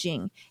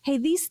acknowledging, hey,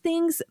 these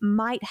things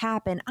might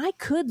happen. I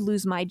could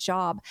lose my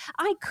job.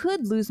 I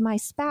could lose my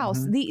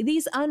spouse.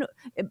 These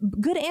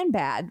good and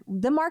bad.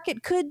 The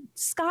market could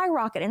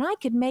skyrocket and I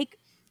could make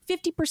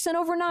 50%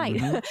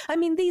 overnight. I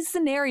mean, these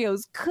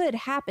scenarios could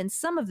happen.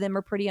 Some of them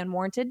are pretty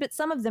unwarranted, but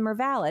some of them are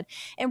valid.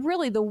 And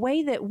really the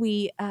way that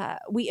we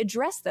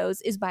address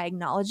those is by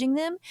acknowledging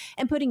them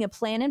and putting a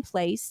plan in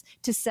place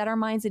to set our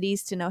minds at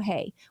ease to know,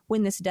 hey,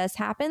 when this does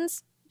happen,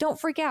 don't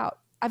freak out.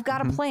 I've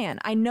got a plan.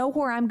 I know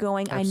where I'm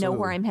going. Absolutely. I know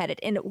where I'm headed.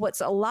 And what's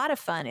a lot of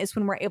fun is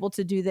when we're able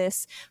to do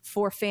this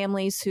for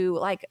families who,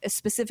 like,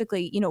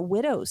 specifically,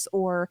 widows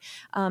or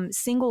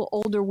single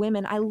older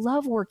women. I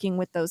love working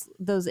with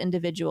those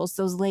individuals,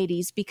 those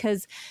ladies,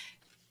 because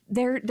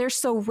they're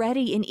so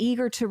ready and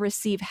eager to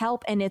receive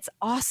help. And it's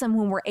awesome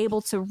when we're able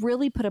to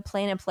really put a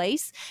plan in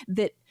place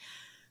that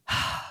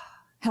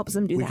helps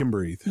them do that. We can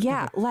breathe.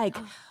 Yeah. Like,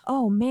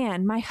 oh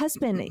man, my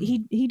husband,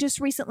 he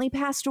just recently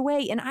passed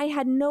away and I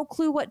had no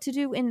clue what to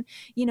do. And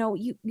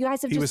you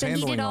guys have just been,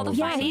 he did all the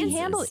finances. He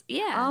handled it.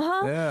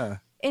 Yeah. Yeah.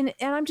 And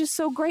I'm just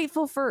so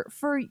grateful for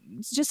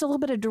just a little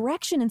bit of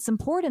direction and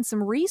support and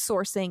some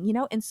resourcing,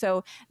 and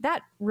so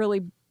that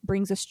really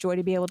brings us joy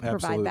to be able to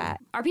Absolutely. provide that.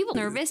 Are people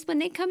nervous when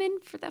they come in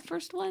for that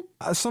first one?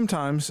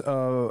 Sometimes,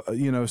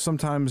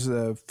 sometimes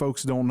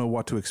folks don't know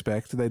what to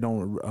expect. They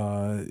don't,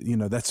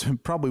 that's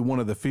probably one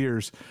of the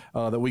fears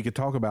that we could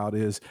talk about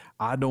is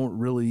I don't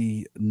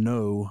really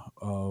know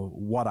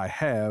what I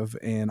have,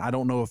 and I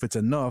don't know if it's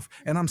enough,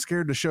 and I'm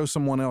scared to show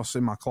someone else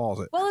in my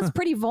closet. Well, it's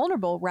pretty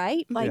vulnerable,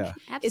 right? Like Yeah.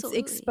 it's Absolutely.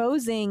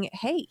 exposing,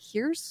 hey,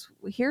 here's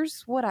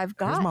what I've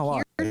got. Here's my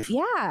life.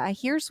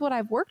 Here's what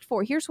I've worked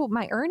for. Here's what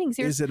my earnings.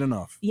 Here's, Is it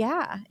enough?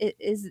 yeah,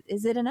 is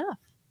it enough?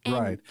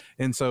 Right.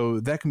 And so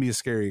that can be a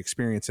scary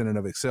experience in and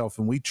of itself.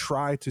 And we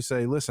try to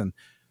say, listen,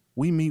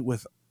 we meet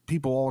with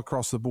people all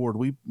across the board.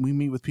 We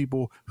meet with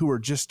people who are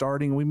just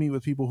starting. We meet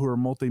with people who are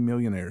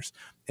multimillionaires.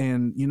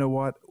 And you know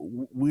what?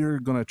 We're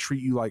going to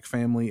treat you like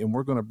family, and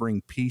we're going to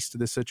bring peace to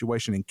this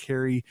situation and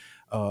carry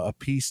a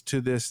peace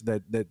to this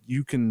that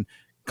you can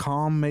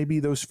calm maybe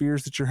those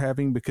fears that you're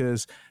having,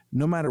 because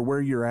no matter where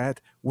you're at,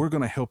 we're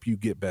going to help you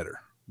get better.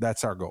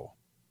 That's our goal.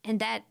 And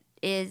that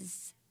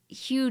is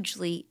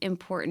hugely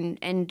important.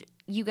 And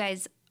you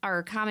guys are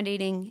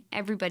accommodating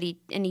everybody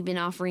and even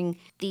offering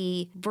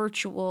the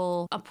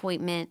virtual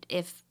appointment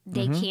if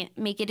they can't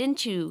make it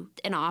into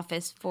an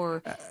office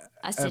for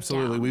a sit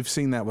Absolutely. down. We've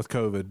seen that with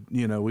COVID.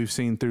 We've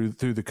seen through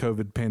the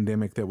COVID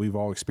pandemic that we've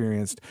all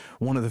experienced.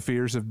 One of the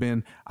fears have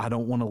been, I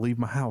don't want to leave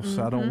my house.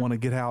 I don't want to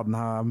get out, and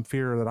I'm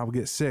fear that I'll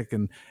get sick,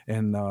 and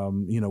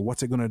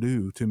what's it going to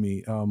do to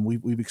me?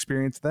 We've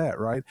experienced that,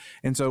 right?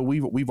 And so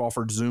we've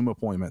offered Zoom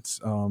appointments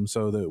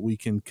so that we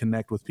can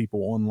connect with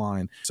people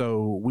online.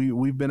 So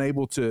we've been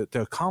able to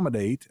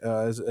accommodate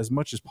as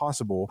much as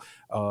possible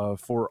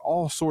for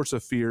all sorts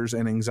of fears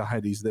and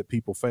anxieties that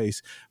people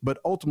face. But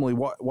ultimately,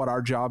 what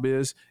our job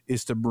is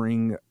to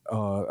bring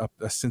a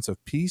sense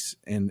of peace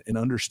and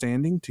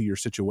understanding to your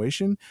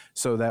situation,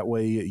 so that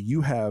way you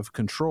have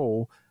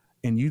control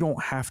and you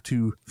don't have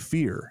to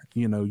fear.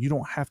 You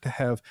don't have to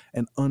have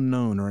an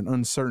unknown or an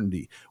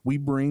uncertainty. We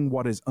bring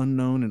what is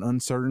unknown and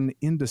uncertain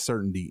into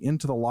certainty,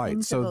 into the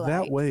light.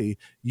 That way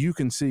you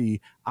can see,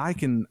 I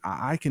can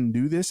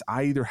do this.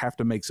 I either have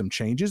to make some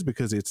changes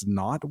because it's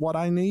not what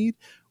I need,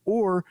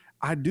 or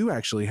I do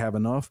actually have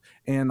enough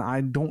and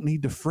I don't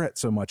need to fret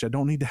so much. I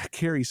don't need to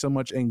carry so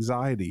much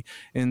anxiety.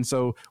 And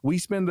so we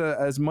spend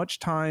as much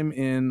time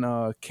in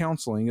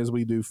counseling as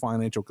we do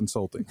financial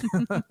consulting.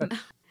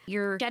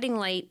 You're shedding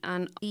light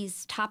on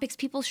these topics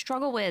people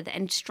struggle with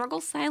and struggle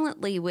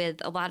silently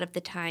with a lot of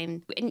the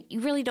time. And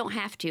you really don't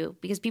have to,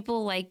 because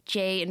people like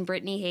Jay and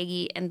Brittany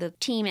Hagee and the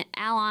team at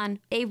Allon,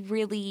 they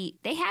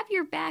have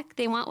your back.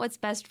 They want what's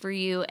best for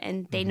you,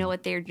 and they know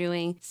what they're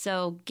doing.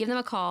 So give them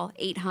a call,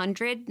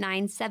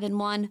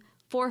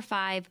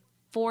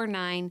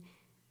 800-971-4549.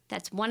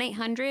 That's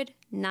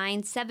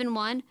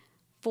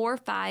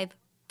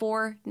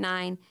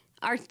 1-800-971-4549.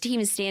 Our team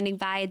is standing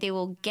by. They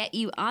will get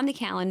you on the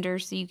calendar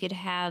so you could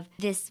have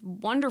this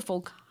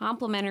wonderful,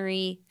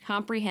 complimentary,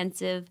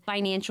 comprehensive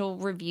financial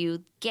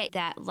review. Get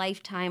that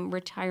lifetime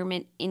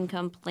retirement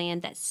income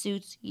plan that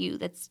suits you,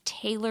 that's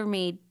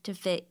tailor-made to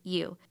fit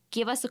you.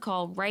 Give us a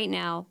call right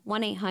now,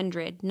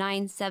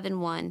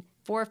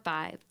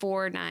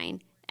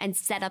 1-800-971-4549. And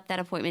set up that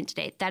appointment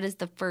today. That is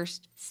the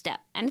first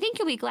step. And I think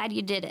you'll be glad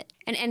you did it.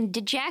 And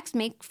did Jax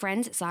make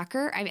friends at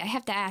soccer? I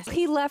have to ask.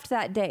 He left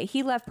that day.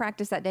 He left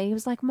practice that day. He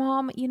was like,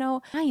 Mom,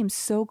 I am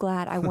so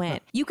glad I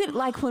went. You could,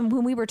 like,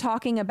 when we were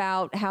talking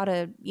about how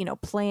to,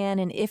 plan,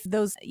 and if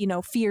those,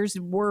 fears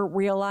were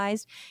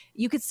realized,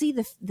 you could see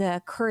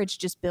the courage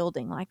just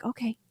building, like,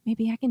 okay,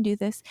 maybe I can do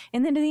this.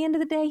 And then to the end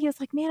of the day, he was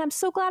like, man, I'm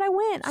so glad I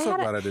went.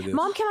 Glad I did this.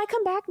 Mom, can I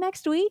come back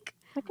next week?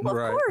 Like, well,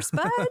 Right. Of course,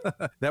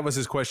 bud. That was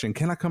his question.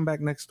 Can I come back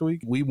next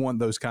week? We want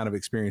those kind of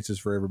experiences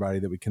for everybody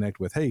that we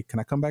connect with. Hey, can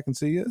I come back and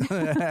see you?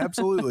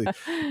 Absolutely.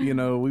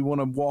 We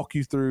want to walk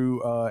you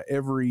through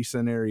every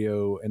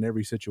scenario and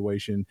every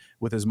situation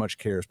with as much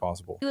care as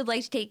possible. If you would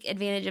like to take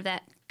advantage of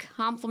that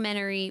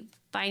complimentary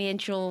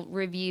financial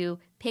review,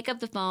 pick up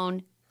the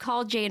phone,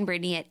 call Jay and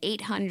Brittany at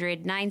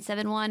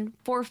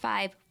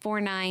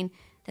 800-971-4549.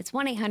 That's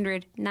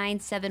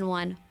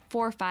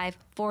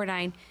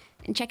 1-800-971-4549.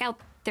 And check out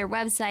their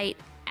website,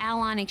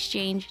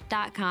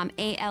 allonexchange.com,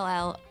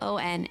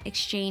 ALLON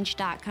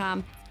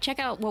exchange.com. Check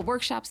out what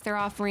workshops they're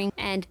offering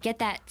and get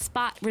that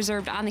spot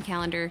reserved on the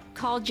calendar.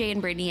 Call Jay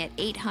and Brittany at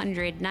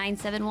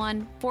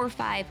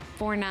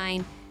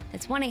 800-971-4549.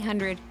 That's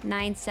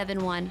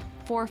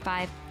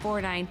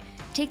 1-800-971-4549.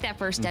 Take that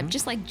first step,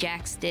 just like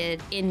Jax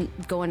did in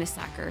going to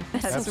soccer.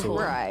 That's so cool.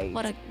 Right.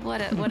 What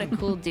a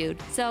cool dude.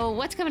 So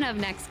what's coming up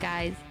next,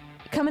 guys?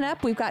 Coming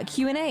up, we've got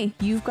Q&A.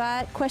 You've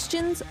got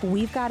questions.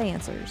 We've got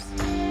answers.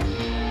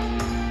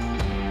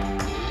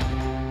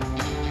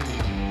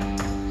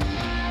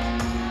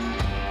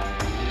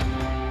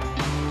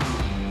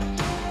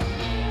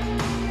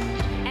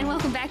 And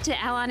welcome back to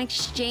Allon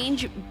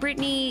Exchange.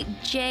 Brittany,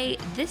 Jay,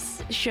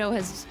 this show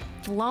has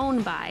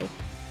flown by.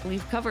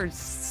 We've covered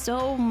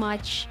so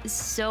much.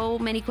 So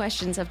many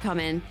questions have come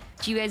in.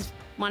 Do you guys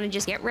want to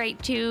just get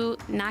right to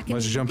knocking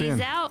Let's jump these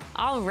in. out?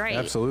 All right.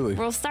 Absolutely.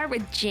 We'll start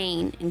with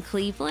Jane in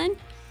Cleveland.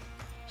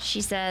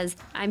 She says,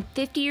 I'm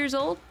 50 years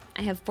old.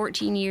 I have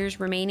 14 years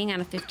remaining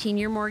on a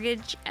 15-year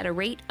mortgage at a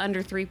rate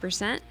under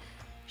 3%.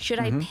 Should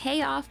I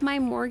pay off my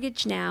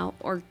mortgage now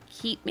or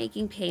keep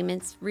making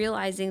payments,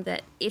 realizing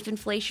that if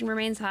inflation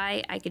remains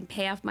high, I can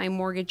pay off my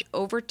mortgage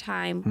over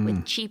time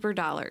with cheaper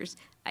dollars?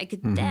 I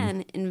could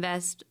then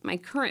invest my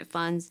current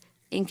funds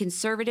in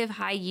conservative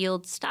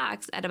high-yield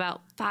stocks at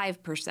about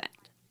 5%.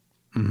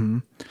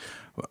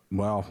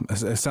 Well,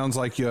 it sounds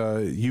like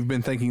you've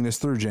been thinking this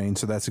through, Jane,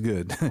 so that's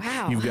good.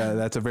 Wow.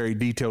 That's a very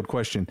detailed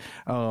question.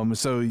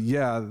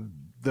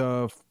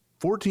 The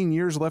 14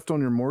 years left on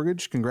your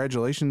mortgage.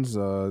 Congratulations,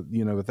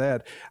 with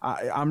that.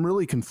 I'm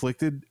really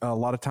conflicted a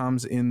lot of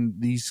times in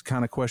these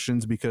kind of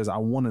questions because I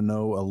want to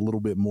know a little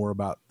bit more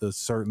about the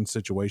certain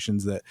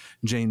situations that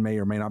Jane may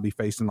or may not be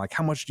facing. Like,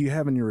 how much do you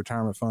have in your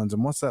retirement funds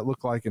and what's that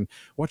look like and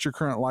what's your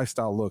current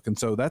lifestyle look? And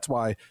so that's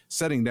why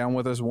sitting down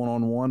with us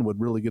one-on-one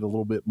would really get a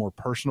little bit more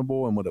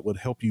personable and it would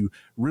help you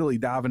really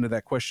dive into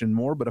that question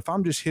more. But if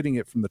I'm just hitting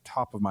it from the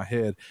top of my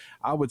head,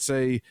 I would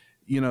say,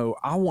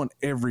 I want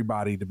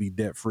everybody to be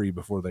debt free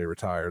before they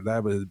retire.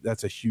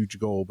 That's a huge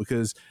goal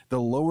because the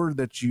lower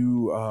that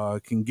you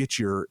can get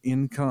your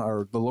income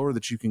or the lower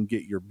that you can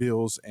get your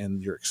bills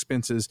and your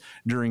expenses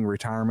during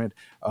retirement,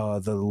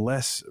 the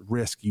less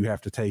risk you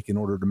have to take in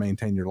order to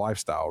maintain your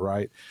lifestyle,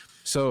 right?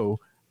 So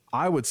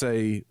I would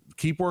say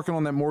keep working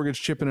on that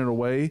mortgage, chipping it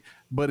away.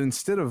 But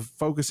instead of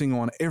focusing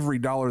on every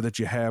dollar that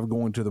you have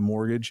going to the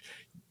mortgage,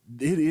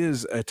 it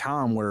is a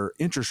time where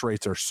interest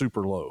rates are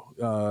super low.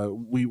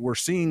 We're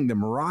seeing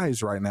them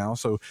rise right now.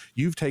 So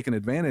you've taken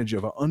advantage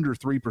of an under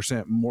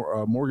 3%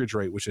 mortgage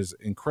rate, which is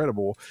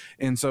incredible.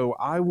 And so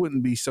I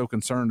wouldn't be so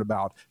concerned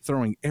about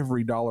throwing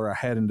every dollar I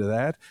had into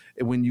that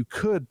when you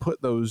could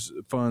put those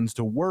funds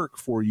to work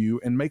for you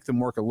and make them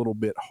work a little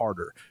bit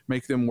harder,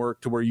 make them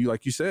work to where you,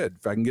 like you said,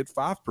 if I can get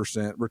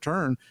 5%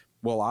 return,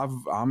 well,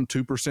 I'm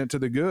 2% to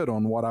the good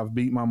on what I've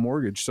beat my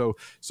mortgage. So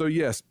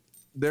yes,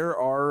 there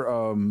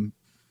are,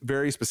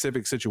 very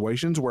specific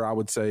situations where I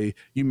would say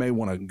you may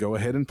want to go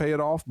ahead and pay it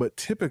off. But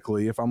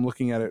typically, if I'm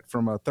looking at it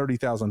from a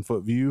 30,000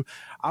 foot view,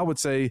 I would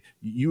say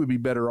you would be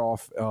better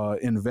off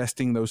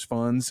investing those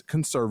funds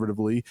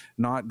conservatively,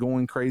 not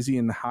going crazy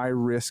in high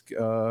risk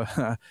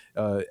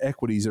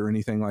equities or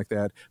anything like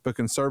that, but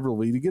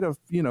conservatively to get a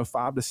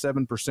 5 to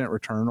 7%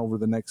 return over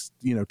the next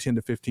 10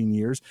 to 15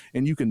 years,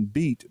 and you can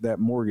beat that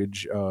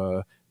mortgage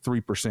 3%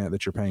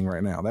 that you're paying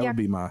right now. That would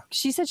be my.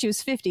 She said she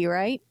was 50,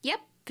 right? Yep.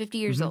 50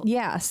 years old.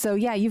 Yeah. So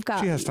you've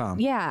got, she has time.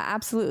 Yeah,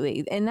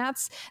 absolutely. And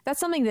that's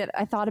something that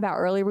I thought about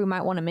earlier we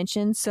might want to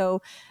mention.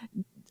 So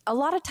a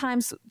lot of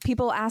times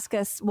people ask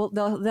us, well,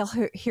 they'll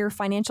hear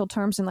financial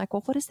terms and like,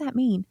 well, what does that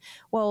mean?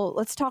 Well,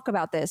 let's talk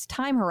about this.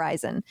 Time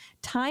horizon.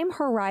 Time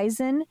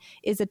horizon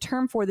is a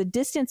term for the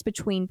distance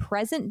between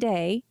present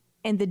day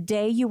and the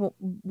day you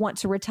want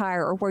to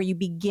retire or where you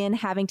begin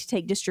having to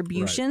take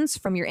distributions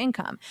from your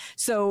income.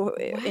 So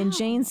in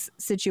Jane's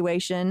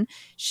situation,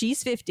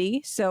 she's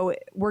 50. So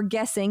we're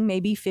guessing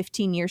maybe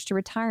 15 years to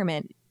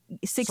retirement.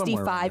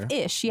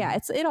 65-ish. Yeah,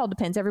 it all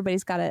depends.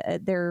 Everybody's got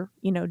their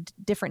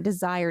different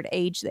desired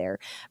age there.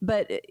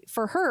 But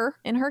for her,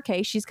 in her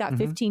case, she's got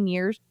 15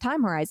 years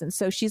time horizon.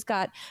 So she's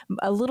got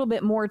a little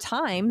bit more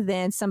time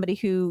than somebody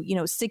who,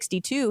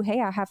 62. Hey,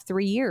 I have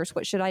 3 years.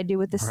 What should I do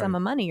with this sum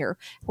of money? Or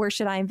where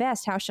should I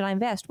invest? How should I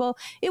invest? Well,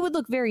 it would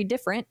look very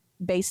different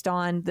based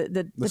on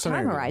the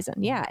time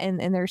horizon. Yeah,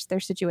 and their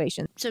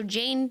situation. So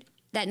Jane,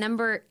 that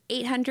number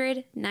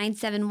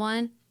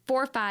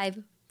 800-971-4549.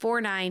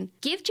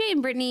 Give Jay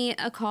and Brittany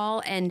a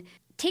call and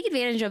take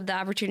advantage of the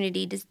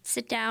opportunity to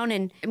sit down.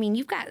 And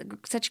you've got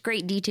such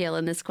great detail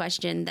in this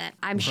question that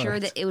I'm sure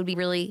that it would be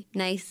really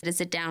nice to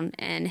sit down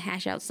and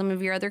hash out some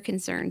of your other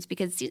concerns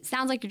because it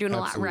sounds like you're doing a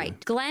lot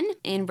right. Glenn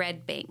in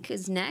Red Bank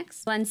is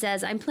next. Glenn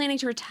says, I'm planning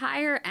to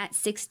retire at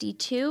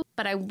 62,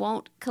 but I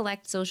won't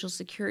collect Social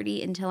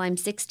Security until I'm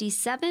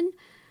 67.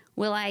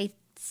 Will I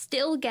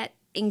still get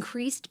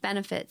increased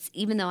benefits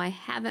even though I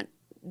haven't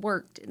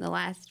worked in the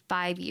last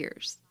 5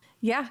 years?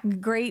 Yeah,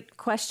 great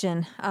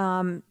question.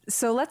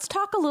 So let's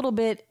talk a little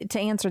bit to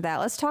answer that.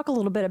 Let's talk a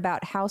little bit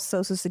about how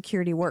Social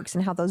Security works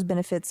and how those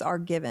benefits are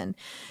given.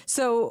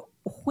 So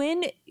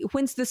when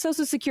the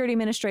Social Security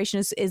Administration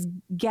is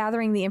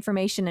gathering the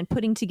information and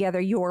putting together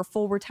your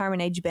full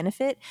retirement age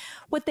benefit,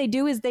 what they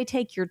do is they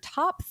take your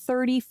top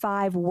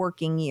 35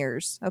 working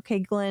years.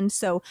 Okay, Glenn.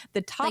 So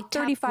the top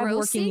 35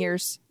 working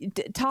years,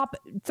 top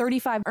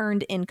 35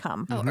 earned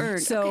income. Oh,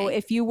 earned. So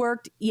if you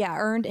worked,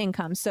 earned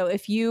income. So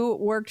if you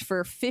worked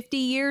for 50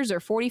 years or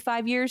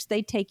 45 years,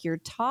 they take your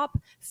top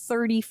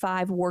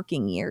 35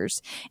 working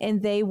years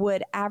and they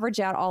would average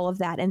out all of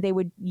that. And they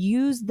would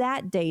use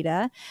that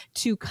data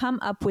to come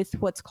up with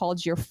what's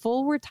called your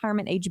full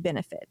retirement age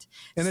benefit.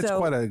 And it's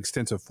quite an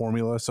extensive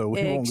formula, so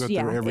we won't go through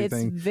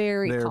everything. It's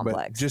very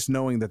complex. But just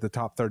knowing that the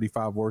top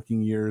 35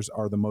 working years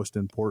are the most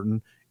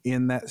important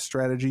in that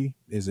strategy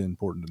is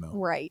important to know.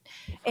 Right.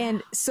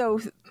 And so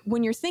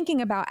when you're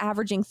thinking about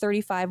averaging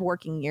 35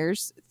 working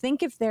years,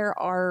 think if there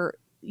are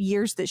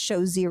years that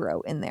show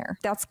 0 in there.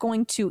 That's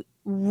going to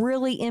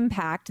really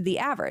impact the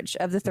average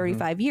of the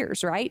 35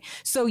 years, right?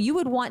 So you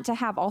would want to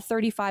have all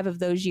 35 of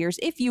those years,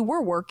 if you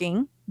were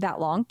working that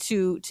long,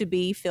 to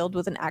be filled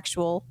with an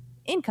actual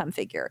income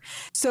figure.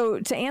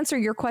 So to answer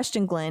your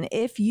question, Glenn,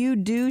 if you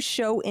do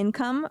show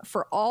income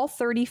for all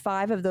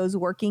 35 of those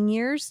working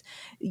years,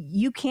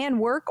 you can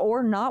work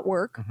or not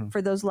work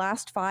for those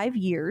last 5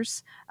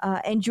 years,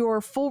 and your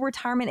full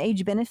retirement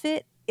age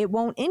benefit, it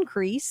won't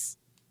increase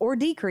or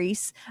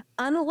decrease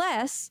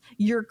unless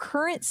your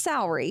current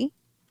salary,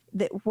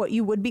 that what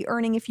you would be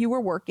earning if you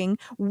were working,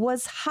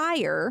 was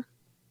higher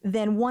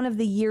than one of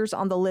the years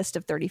on the list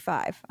of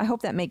 35. I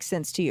hope that makes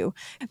sense to you.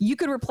 You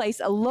could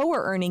replace a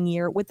lower earning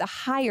year with a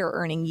higher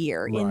earning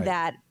year in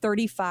that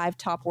 35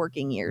 top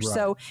working years.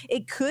 So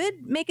it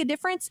could make a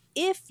difference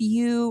if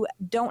you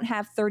don't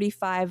have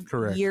 35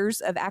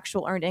 years of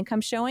actual earned income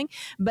showing,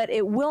 but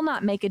it will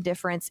not make a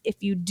difference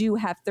if you do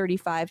have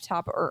 35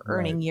 top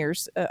earning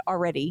years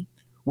already.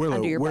 Where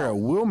it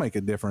will make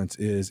a difference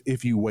is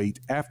if you wait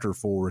after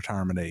full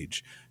retirement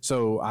age.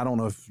 So I don't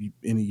know if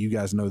any of you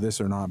guys know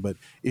this or not, but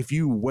if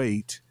you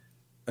wait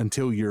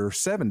until you're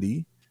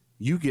 70,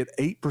 you get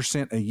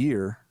 8% a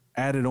year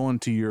added on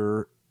to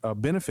your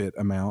benefit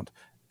amount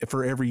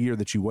for every year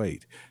that you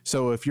wait.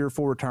 So if your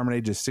full retirement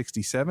age is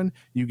 67,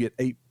 you get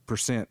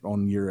 8%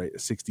 on year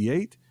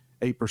 68,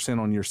 8%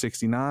 on year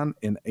 69,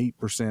 and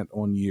 8%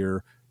 on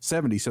year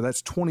 70. So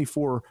that's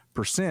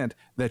 24%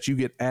 that you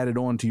get added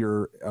on to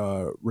your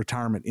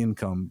retirement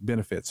income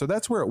benefit. So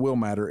that's where it will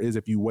matter, is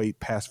if you wait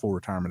past full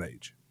retirement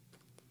age.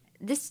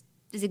 This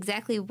is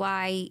exactly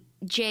why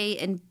Jay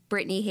and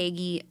Brittany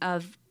Hagee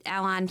of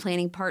Allon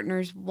Planning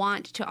Partners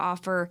want to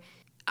offer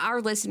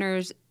our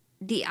listeners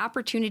the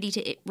opportunity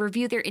to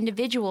review their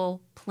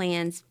individual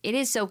plans. It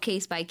is so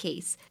case by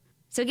case.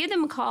 So give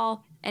them a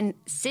call and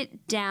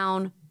sit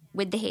down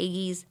with the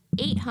Hagees,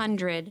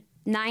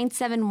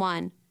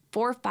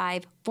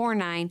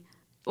 800-971-4549,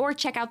 or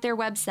check out their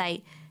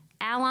website,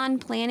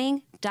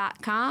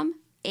 allonplanning.com,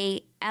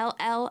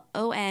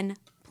 ALLON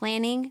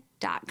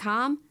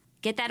planning.com.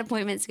 Get that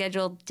appointment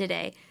scheduled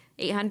today,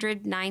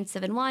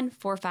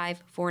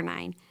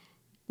 800-971-4549.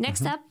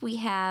 Next up, we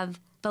have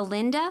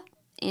Belinda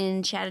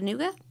in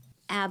Chattanooga.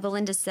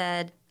 Belinda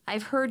said,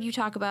 I've heard you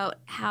talk about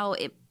how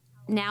it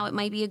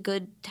might be a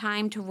good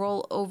time to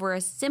roll over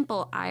a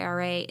simple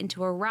IRA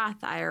into a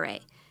Roth IRA.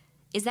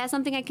 Is that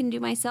something I can do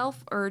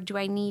myself, or do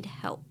I need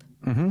help?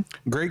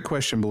 Great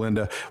question,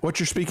 Belinda. What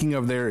you're speaking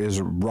of there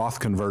is Roth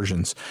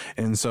conversions.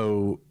 And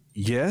so,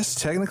 yes,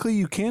 technically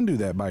you can do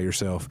that by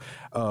yourself.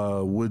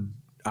 Would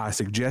I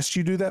suggest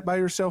you do that by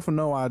yourself? And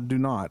no, I do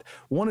not.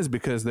 One is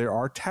because there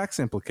are tax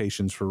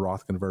implications for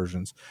Roth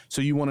conversions.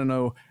 So you want to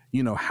know,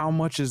 how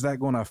much is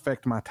that going to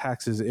affect my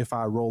taxes if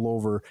I roll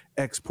over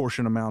X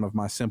portion amount of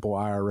my simple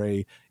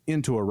IRA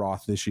into a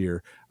Roth this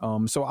year?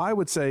 So I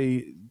would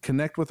say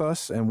connect with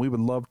us, and we would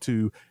love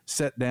to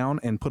sit down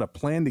and put a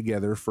plan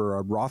together for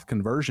a Roth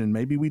conversion.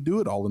 Maybe we do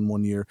it all in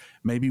 1 year.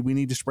 Maybe we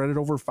need to spread it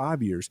over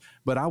 5 years.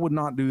 But I would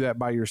not do that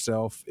by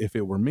yourself if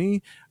it were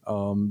me,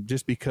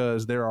 just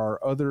because there are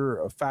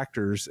other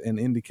factors and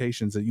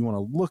indications that you want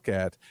to look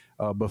at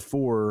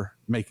before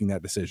making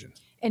that decision.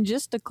 And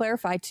just to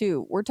clarify,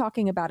 too, we're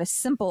talking about a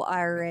simple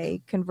IRA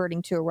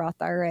converting to a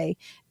Roth IRA.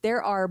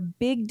 There are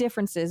big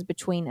differences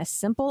between a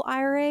simple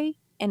IRA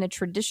and a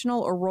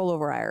traditional or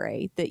rollover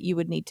IRA that you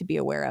would need to be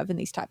aware of in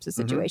these types of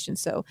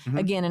situations. So,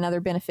 again, another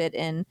benefit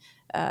in,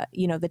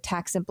 the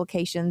tax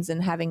implications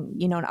and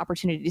having, an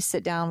opportunity to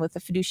sit down with a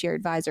fiduciary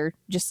advisor,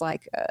 just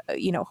like,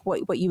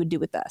 what you would do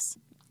with us.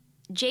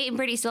 Jay and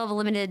Brittany still have a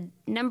limited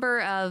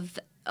number of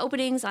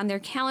openings on their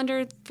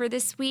calendar for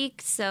this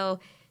week. So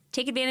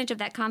take advantage of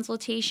that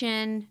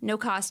consultation. No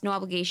cost, no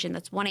obligation.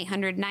 That's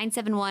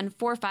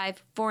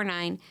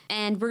 1-800-971-4549.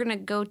 And we're going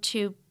to go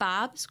to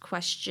Bob's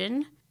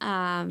question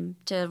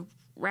to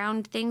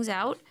round things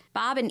out.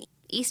 Bob in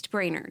East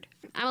Brainerd.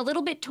 I'm a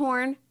little bit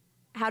torn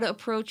how to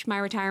approach my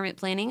retirement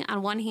planning.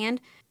 On one hand,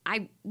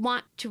 I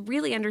want to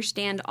really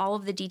understand all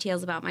of the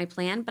details about my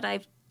plan, but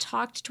I've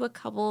talked to a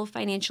couple of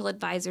financial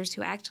advisors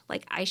who act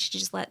like I should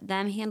just let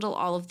them handle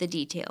all of the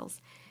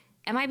details.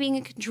 Am I being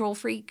a control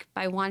freak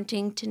by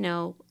wanting to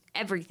know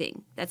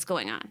everything that's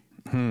going on?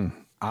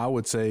 I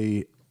would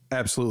say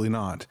absolutely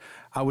not.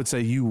 I would say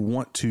you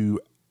want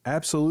to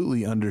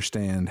absolutely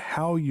understand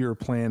how your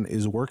plan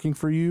is working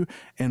for you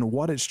and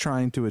what it's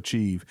trying to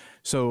achieve.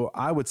 So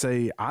I would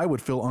say I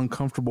would feel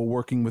uncomfortable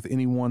working with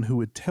anyone who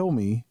would tell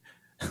me,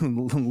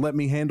 let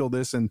me handle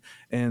this and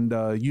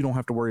you don't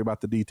have to worry about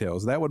the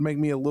details. That would make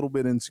me a little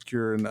bit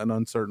insecure and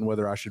uncertain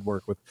whether I should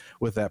work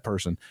with that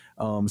person.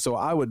 So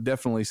I would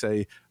definitely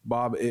say,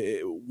 Bob,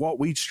 what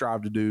we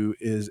strive to do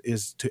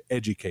is to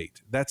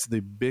educate. That's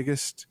the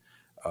biggest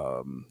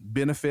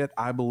benefit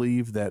I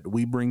believe that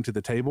we bring to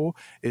the table,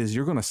 is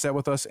you're going to sit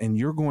with us and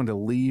you're going to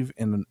leave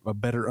in a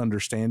better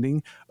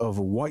understanding of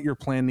what your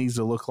plan needs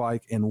to look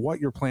like and what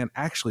your plan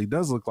actually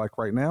does look like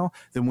right now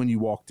than when you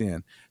walked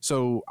in.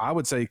 So I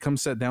would say come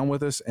sit down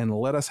with us and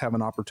let us have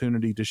an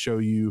opportunity to show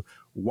you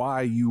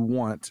why you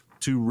want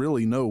to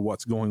really know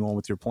what's going on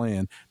with your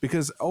plan,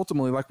 because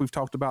ultimately, like we've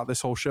talked about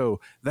this whole show,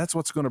 that's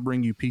what's going to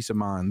bring you peace of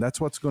mind.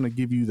 That's what's going to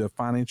give you the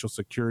financial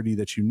security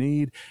that you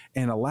need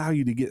and allow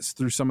you to get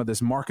through some of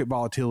this market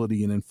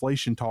volatility and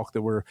inflation talk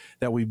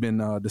that we've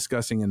been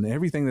discussing, and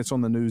everything that's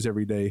on the news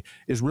every day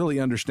is really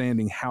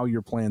understanding how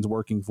your plan's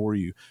working for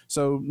you.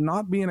 So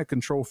not being a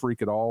control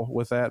freak at all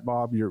with that,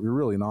 Bob, you're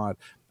really not.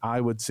 I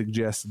would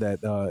suggest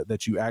that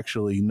that you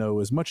actually know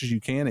as much as you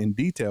can in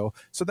detail,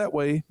 so that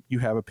way you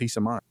have a peace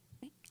of mind.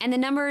 And the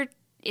number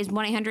is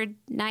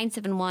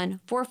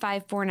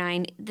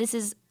 1-800-971-4549. This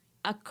is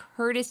a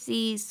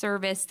courtesy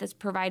service that's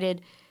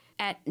provided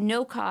at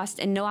no cost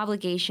and no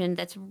obligation,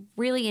 that's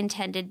really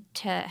intended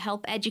to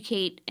help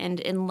educate and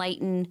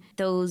enlighten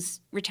those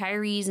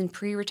retirees and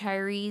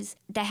pre-retirees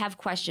that have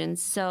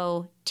questions.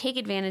 So take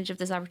advantage of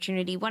this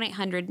opportunity,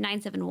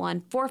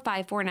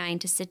 1-800-971-4549,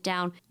 to sit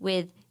down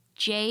with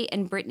Jay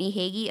and Brittany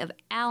Hagee of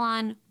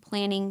Allon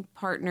Planning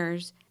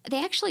Partners.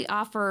 They actually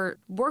offer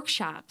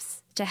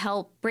workshops to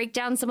help break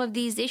down some of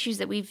these issues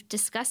that we've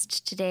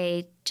discussed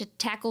today, to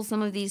tackle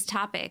some of these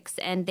topics.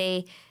 And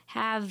they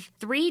have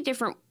 3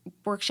 different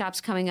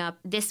workshops coming up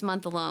this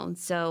month alone.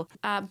 So,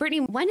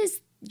 Brittany, when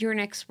is your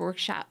next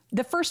workshop?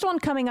 The first one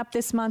coming up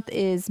this month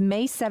is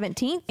May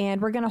 17th,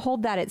 and we're going to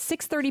hold that at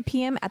 6:30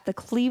 p.m. at the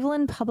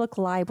Cleveland Public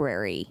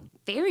Library.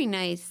 Very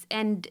nice.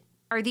 And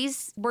are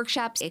these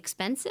workshops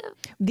expensive?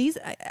 These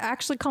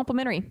actually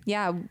complimentary.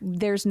 Yeah,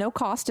 there's no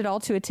cost at all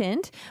to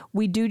attend.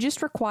 We do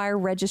just require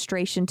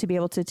registration to be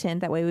able to attend.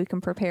 That way we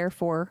can prepare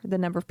for the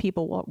number of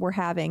people we're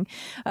having.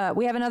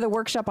 We have another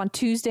workshop on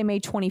Tuesday,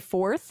 May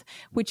 24th,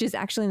 which is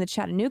actually in the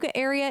Chattanooga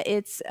area.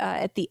 It's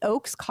at the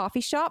Oaks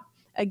Coffee Shop.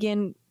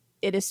 Again,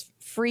 it is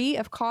free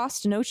of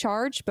cost, no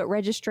charge, but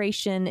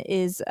registration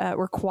is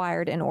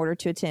required in order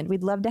to attend.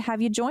 We'd love to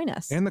have you join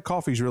us. And the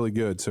coffee's really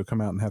good, so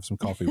come out and have some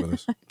coffee with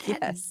us.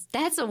 Yes.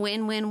 That's a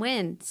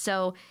win-win-win.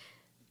 So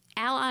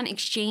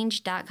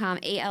allonexchange.com,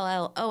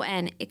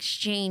 ALLON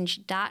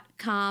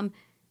exchange.com,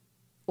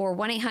 or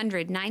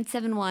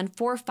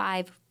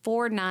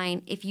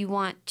 1-800-971-4549 if you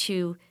want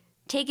to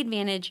take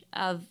advantage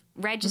of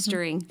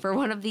registering for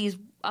one of these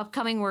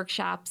upcoming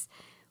workshops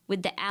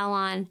with the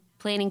Allon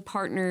Planning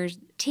Partners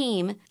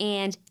team.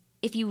 And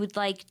if you would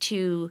like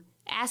to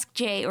ask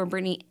Jay or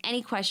Brittany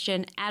any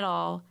question at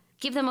all,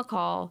 give them a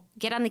call,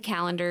 get on the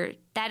calendar.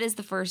 That is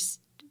the first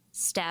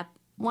step.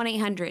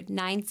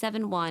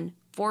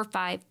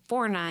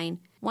 1-800-971-4549,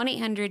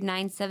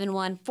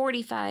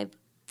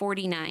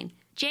 1-800-971-4549.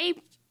 Jay,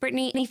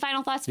 Brittany, any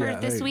final thoughts for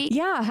this week?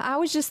 Yeah, I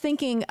was just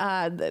thinking,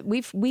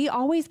 we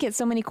always get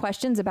so many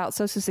questions about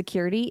Social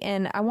Security,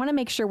 and I want to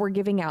make sure we're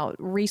giving out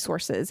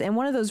resources. And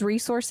one of those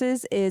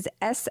resources is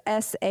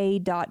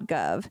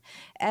ssa.gov.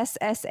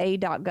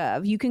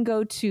 ssa.gov. You can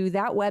go to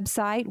that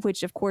website,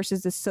 which of course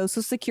is the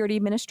Social Security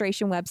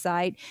Administration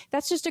website.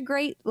 That's just a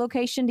great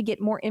location to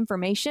get more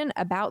information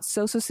about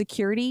Social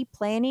Security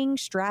planning,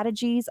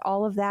 strategies,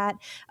 all of that.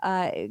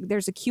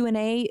 There's a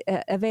Q&A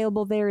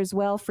available there as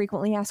well,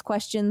 frequently asked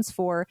questions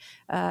for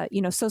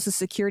Social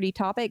Security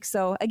topics.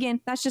 So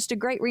again, that's just a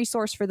great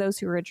resource for those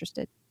who are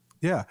interested.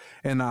 Yeah.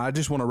 And I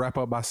just want to wrap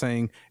up by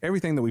saying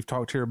everything that we've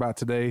talked here about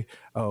today,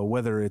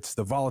 whether it's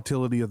the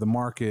volatility of the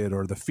market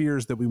or the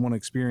fears that we want to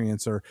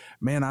experience, or,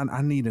 man,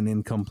 I need an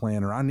income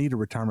plan, or I need a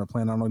retirement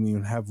plan, I don't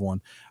even have one.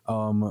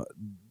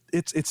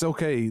 It's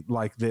okay,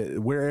 like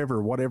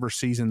whatever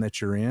season that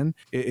you're in,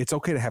 it's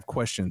okay to have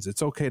questions.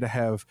 It's okay to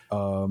have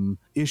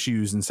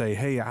issues and say,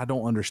 hey, I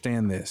don't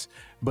understand this.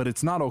 But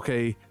it's not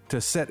okay to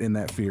set in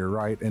that fear,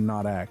 right, and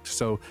not act.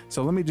 So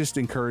let me just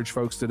encourage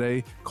folks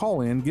today,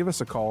 call in, give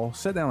us a call,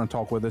 sit down and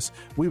talk with us.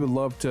 We would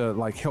love to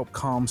help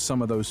calm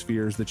some of those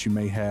fears that you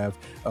may have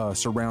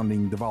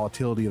surrounding the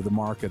volatility of the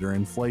market or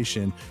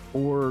inflation,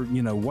 or,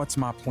 what's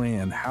my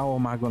plan? How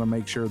am I going to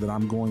make sure that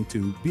I'm going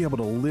to be able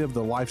to live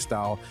the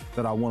lifestyle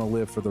that I want to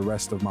live for the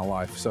rest of my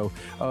life? So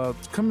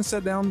come and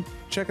sit down,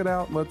 check it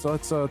out.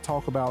 Let's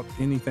talk about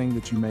anything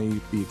that you may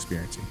be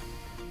experiencing.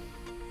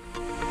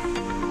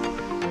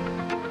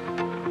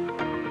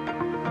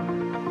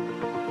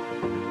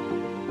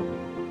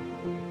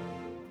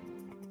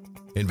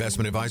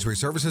 Investment advisory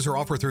services are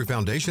offered through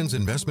Foundations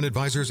Investment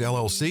Advisors,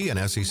 LLC,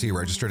 an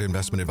SEC-registered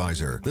investment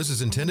advisor. This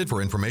is intended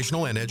for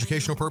informational and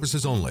educational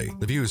purposes only.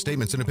 The views,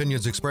 statements, and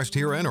opinions expressed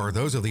herein are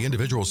those of the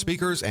individual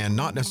speakers and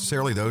not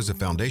necessarily those of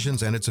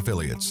Foundations and its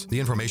affiliates. The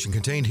information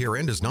contained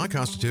herein does not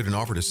constitute an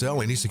offer to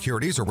sell any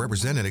securities or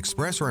represent an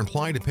express or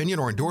implied opinion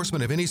or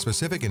endorsement of any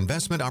specific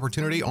investment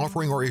opportunity,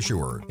 offering, or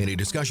issuer. Any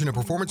discussion of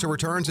performance or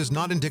returns is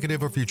not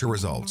indicative of future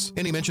results.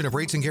 Any mention of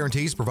rates and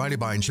guarantees provided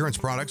by insurance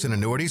products and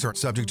annuities are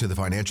subject to the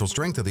financial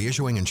strength of the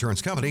issuing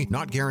insurance company,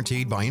 not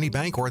guaranteed by any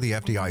bank or the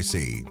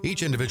FDIC.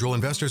 Each individual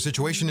investor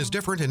situation is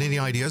different, and any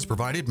ideas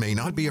provided may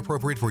not be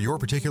appropriate for your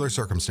particular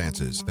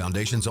circumstances.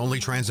 Foundations only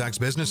transacts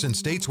business in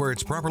states where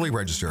it's properly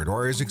registered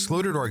or is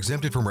excluded or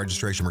exempted from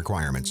registration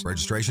requirements.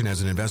 Registration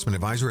as an investment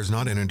advisor is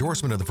not an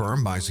endorsement of the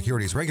firm by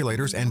securities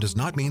regulators and does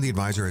not mean the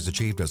advisor has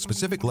achieved a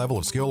specific level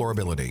of skill or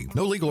ability.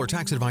 No legal or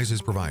tax advice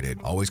is provided.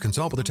 Always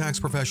consult with a tax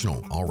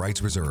professional. All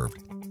rights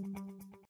reserved.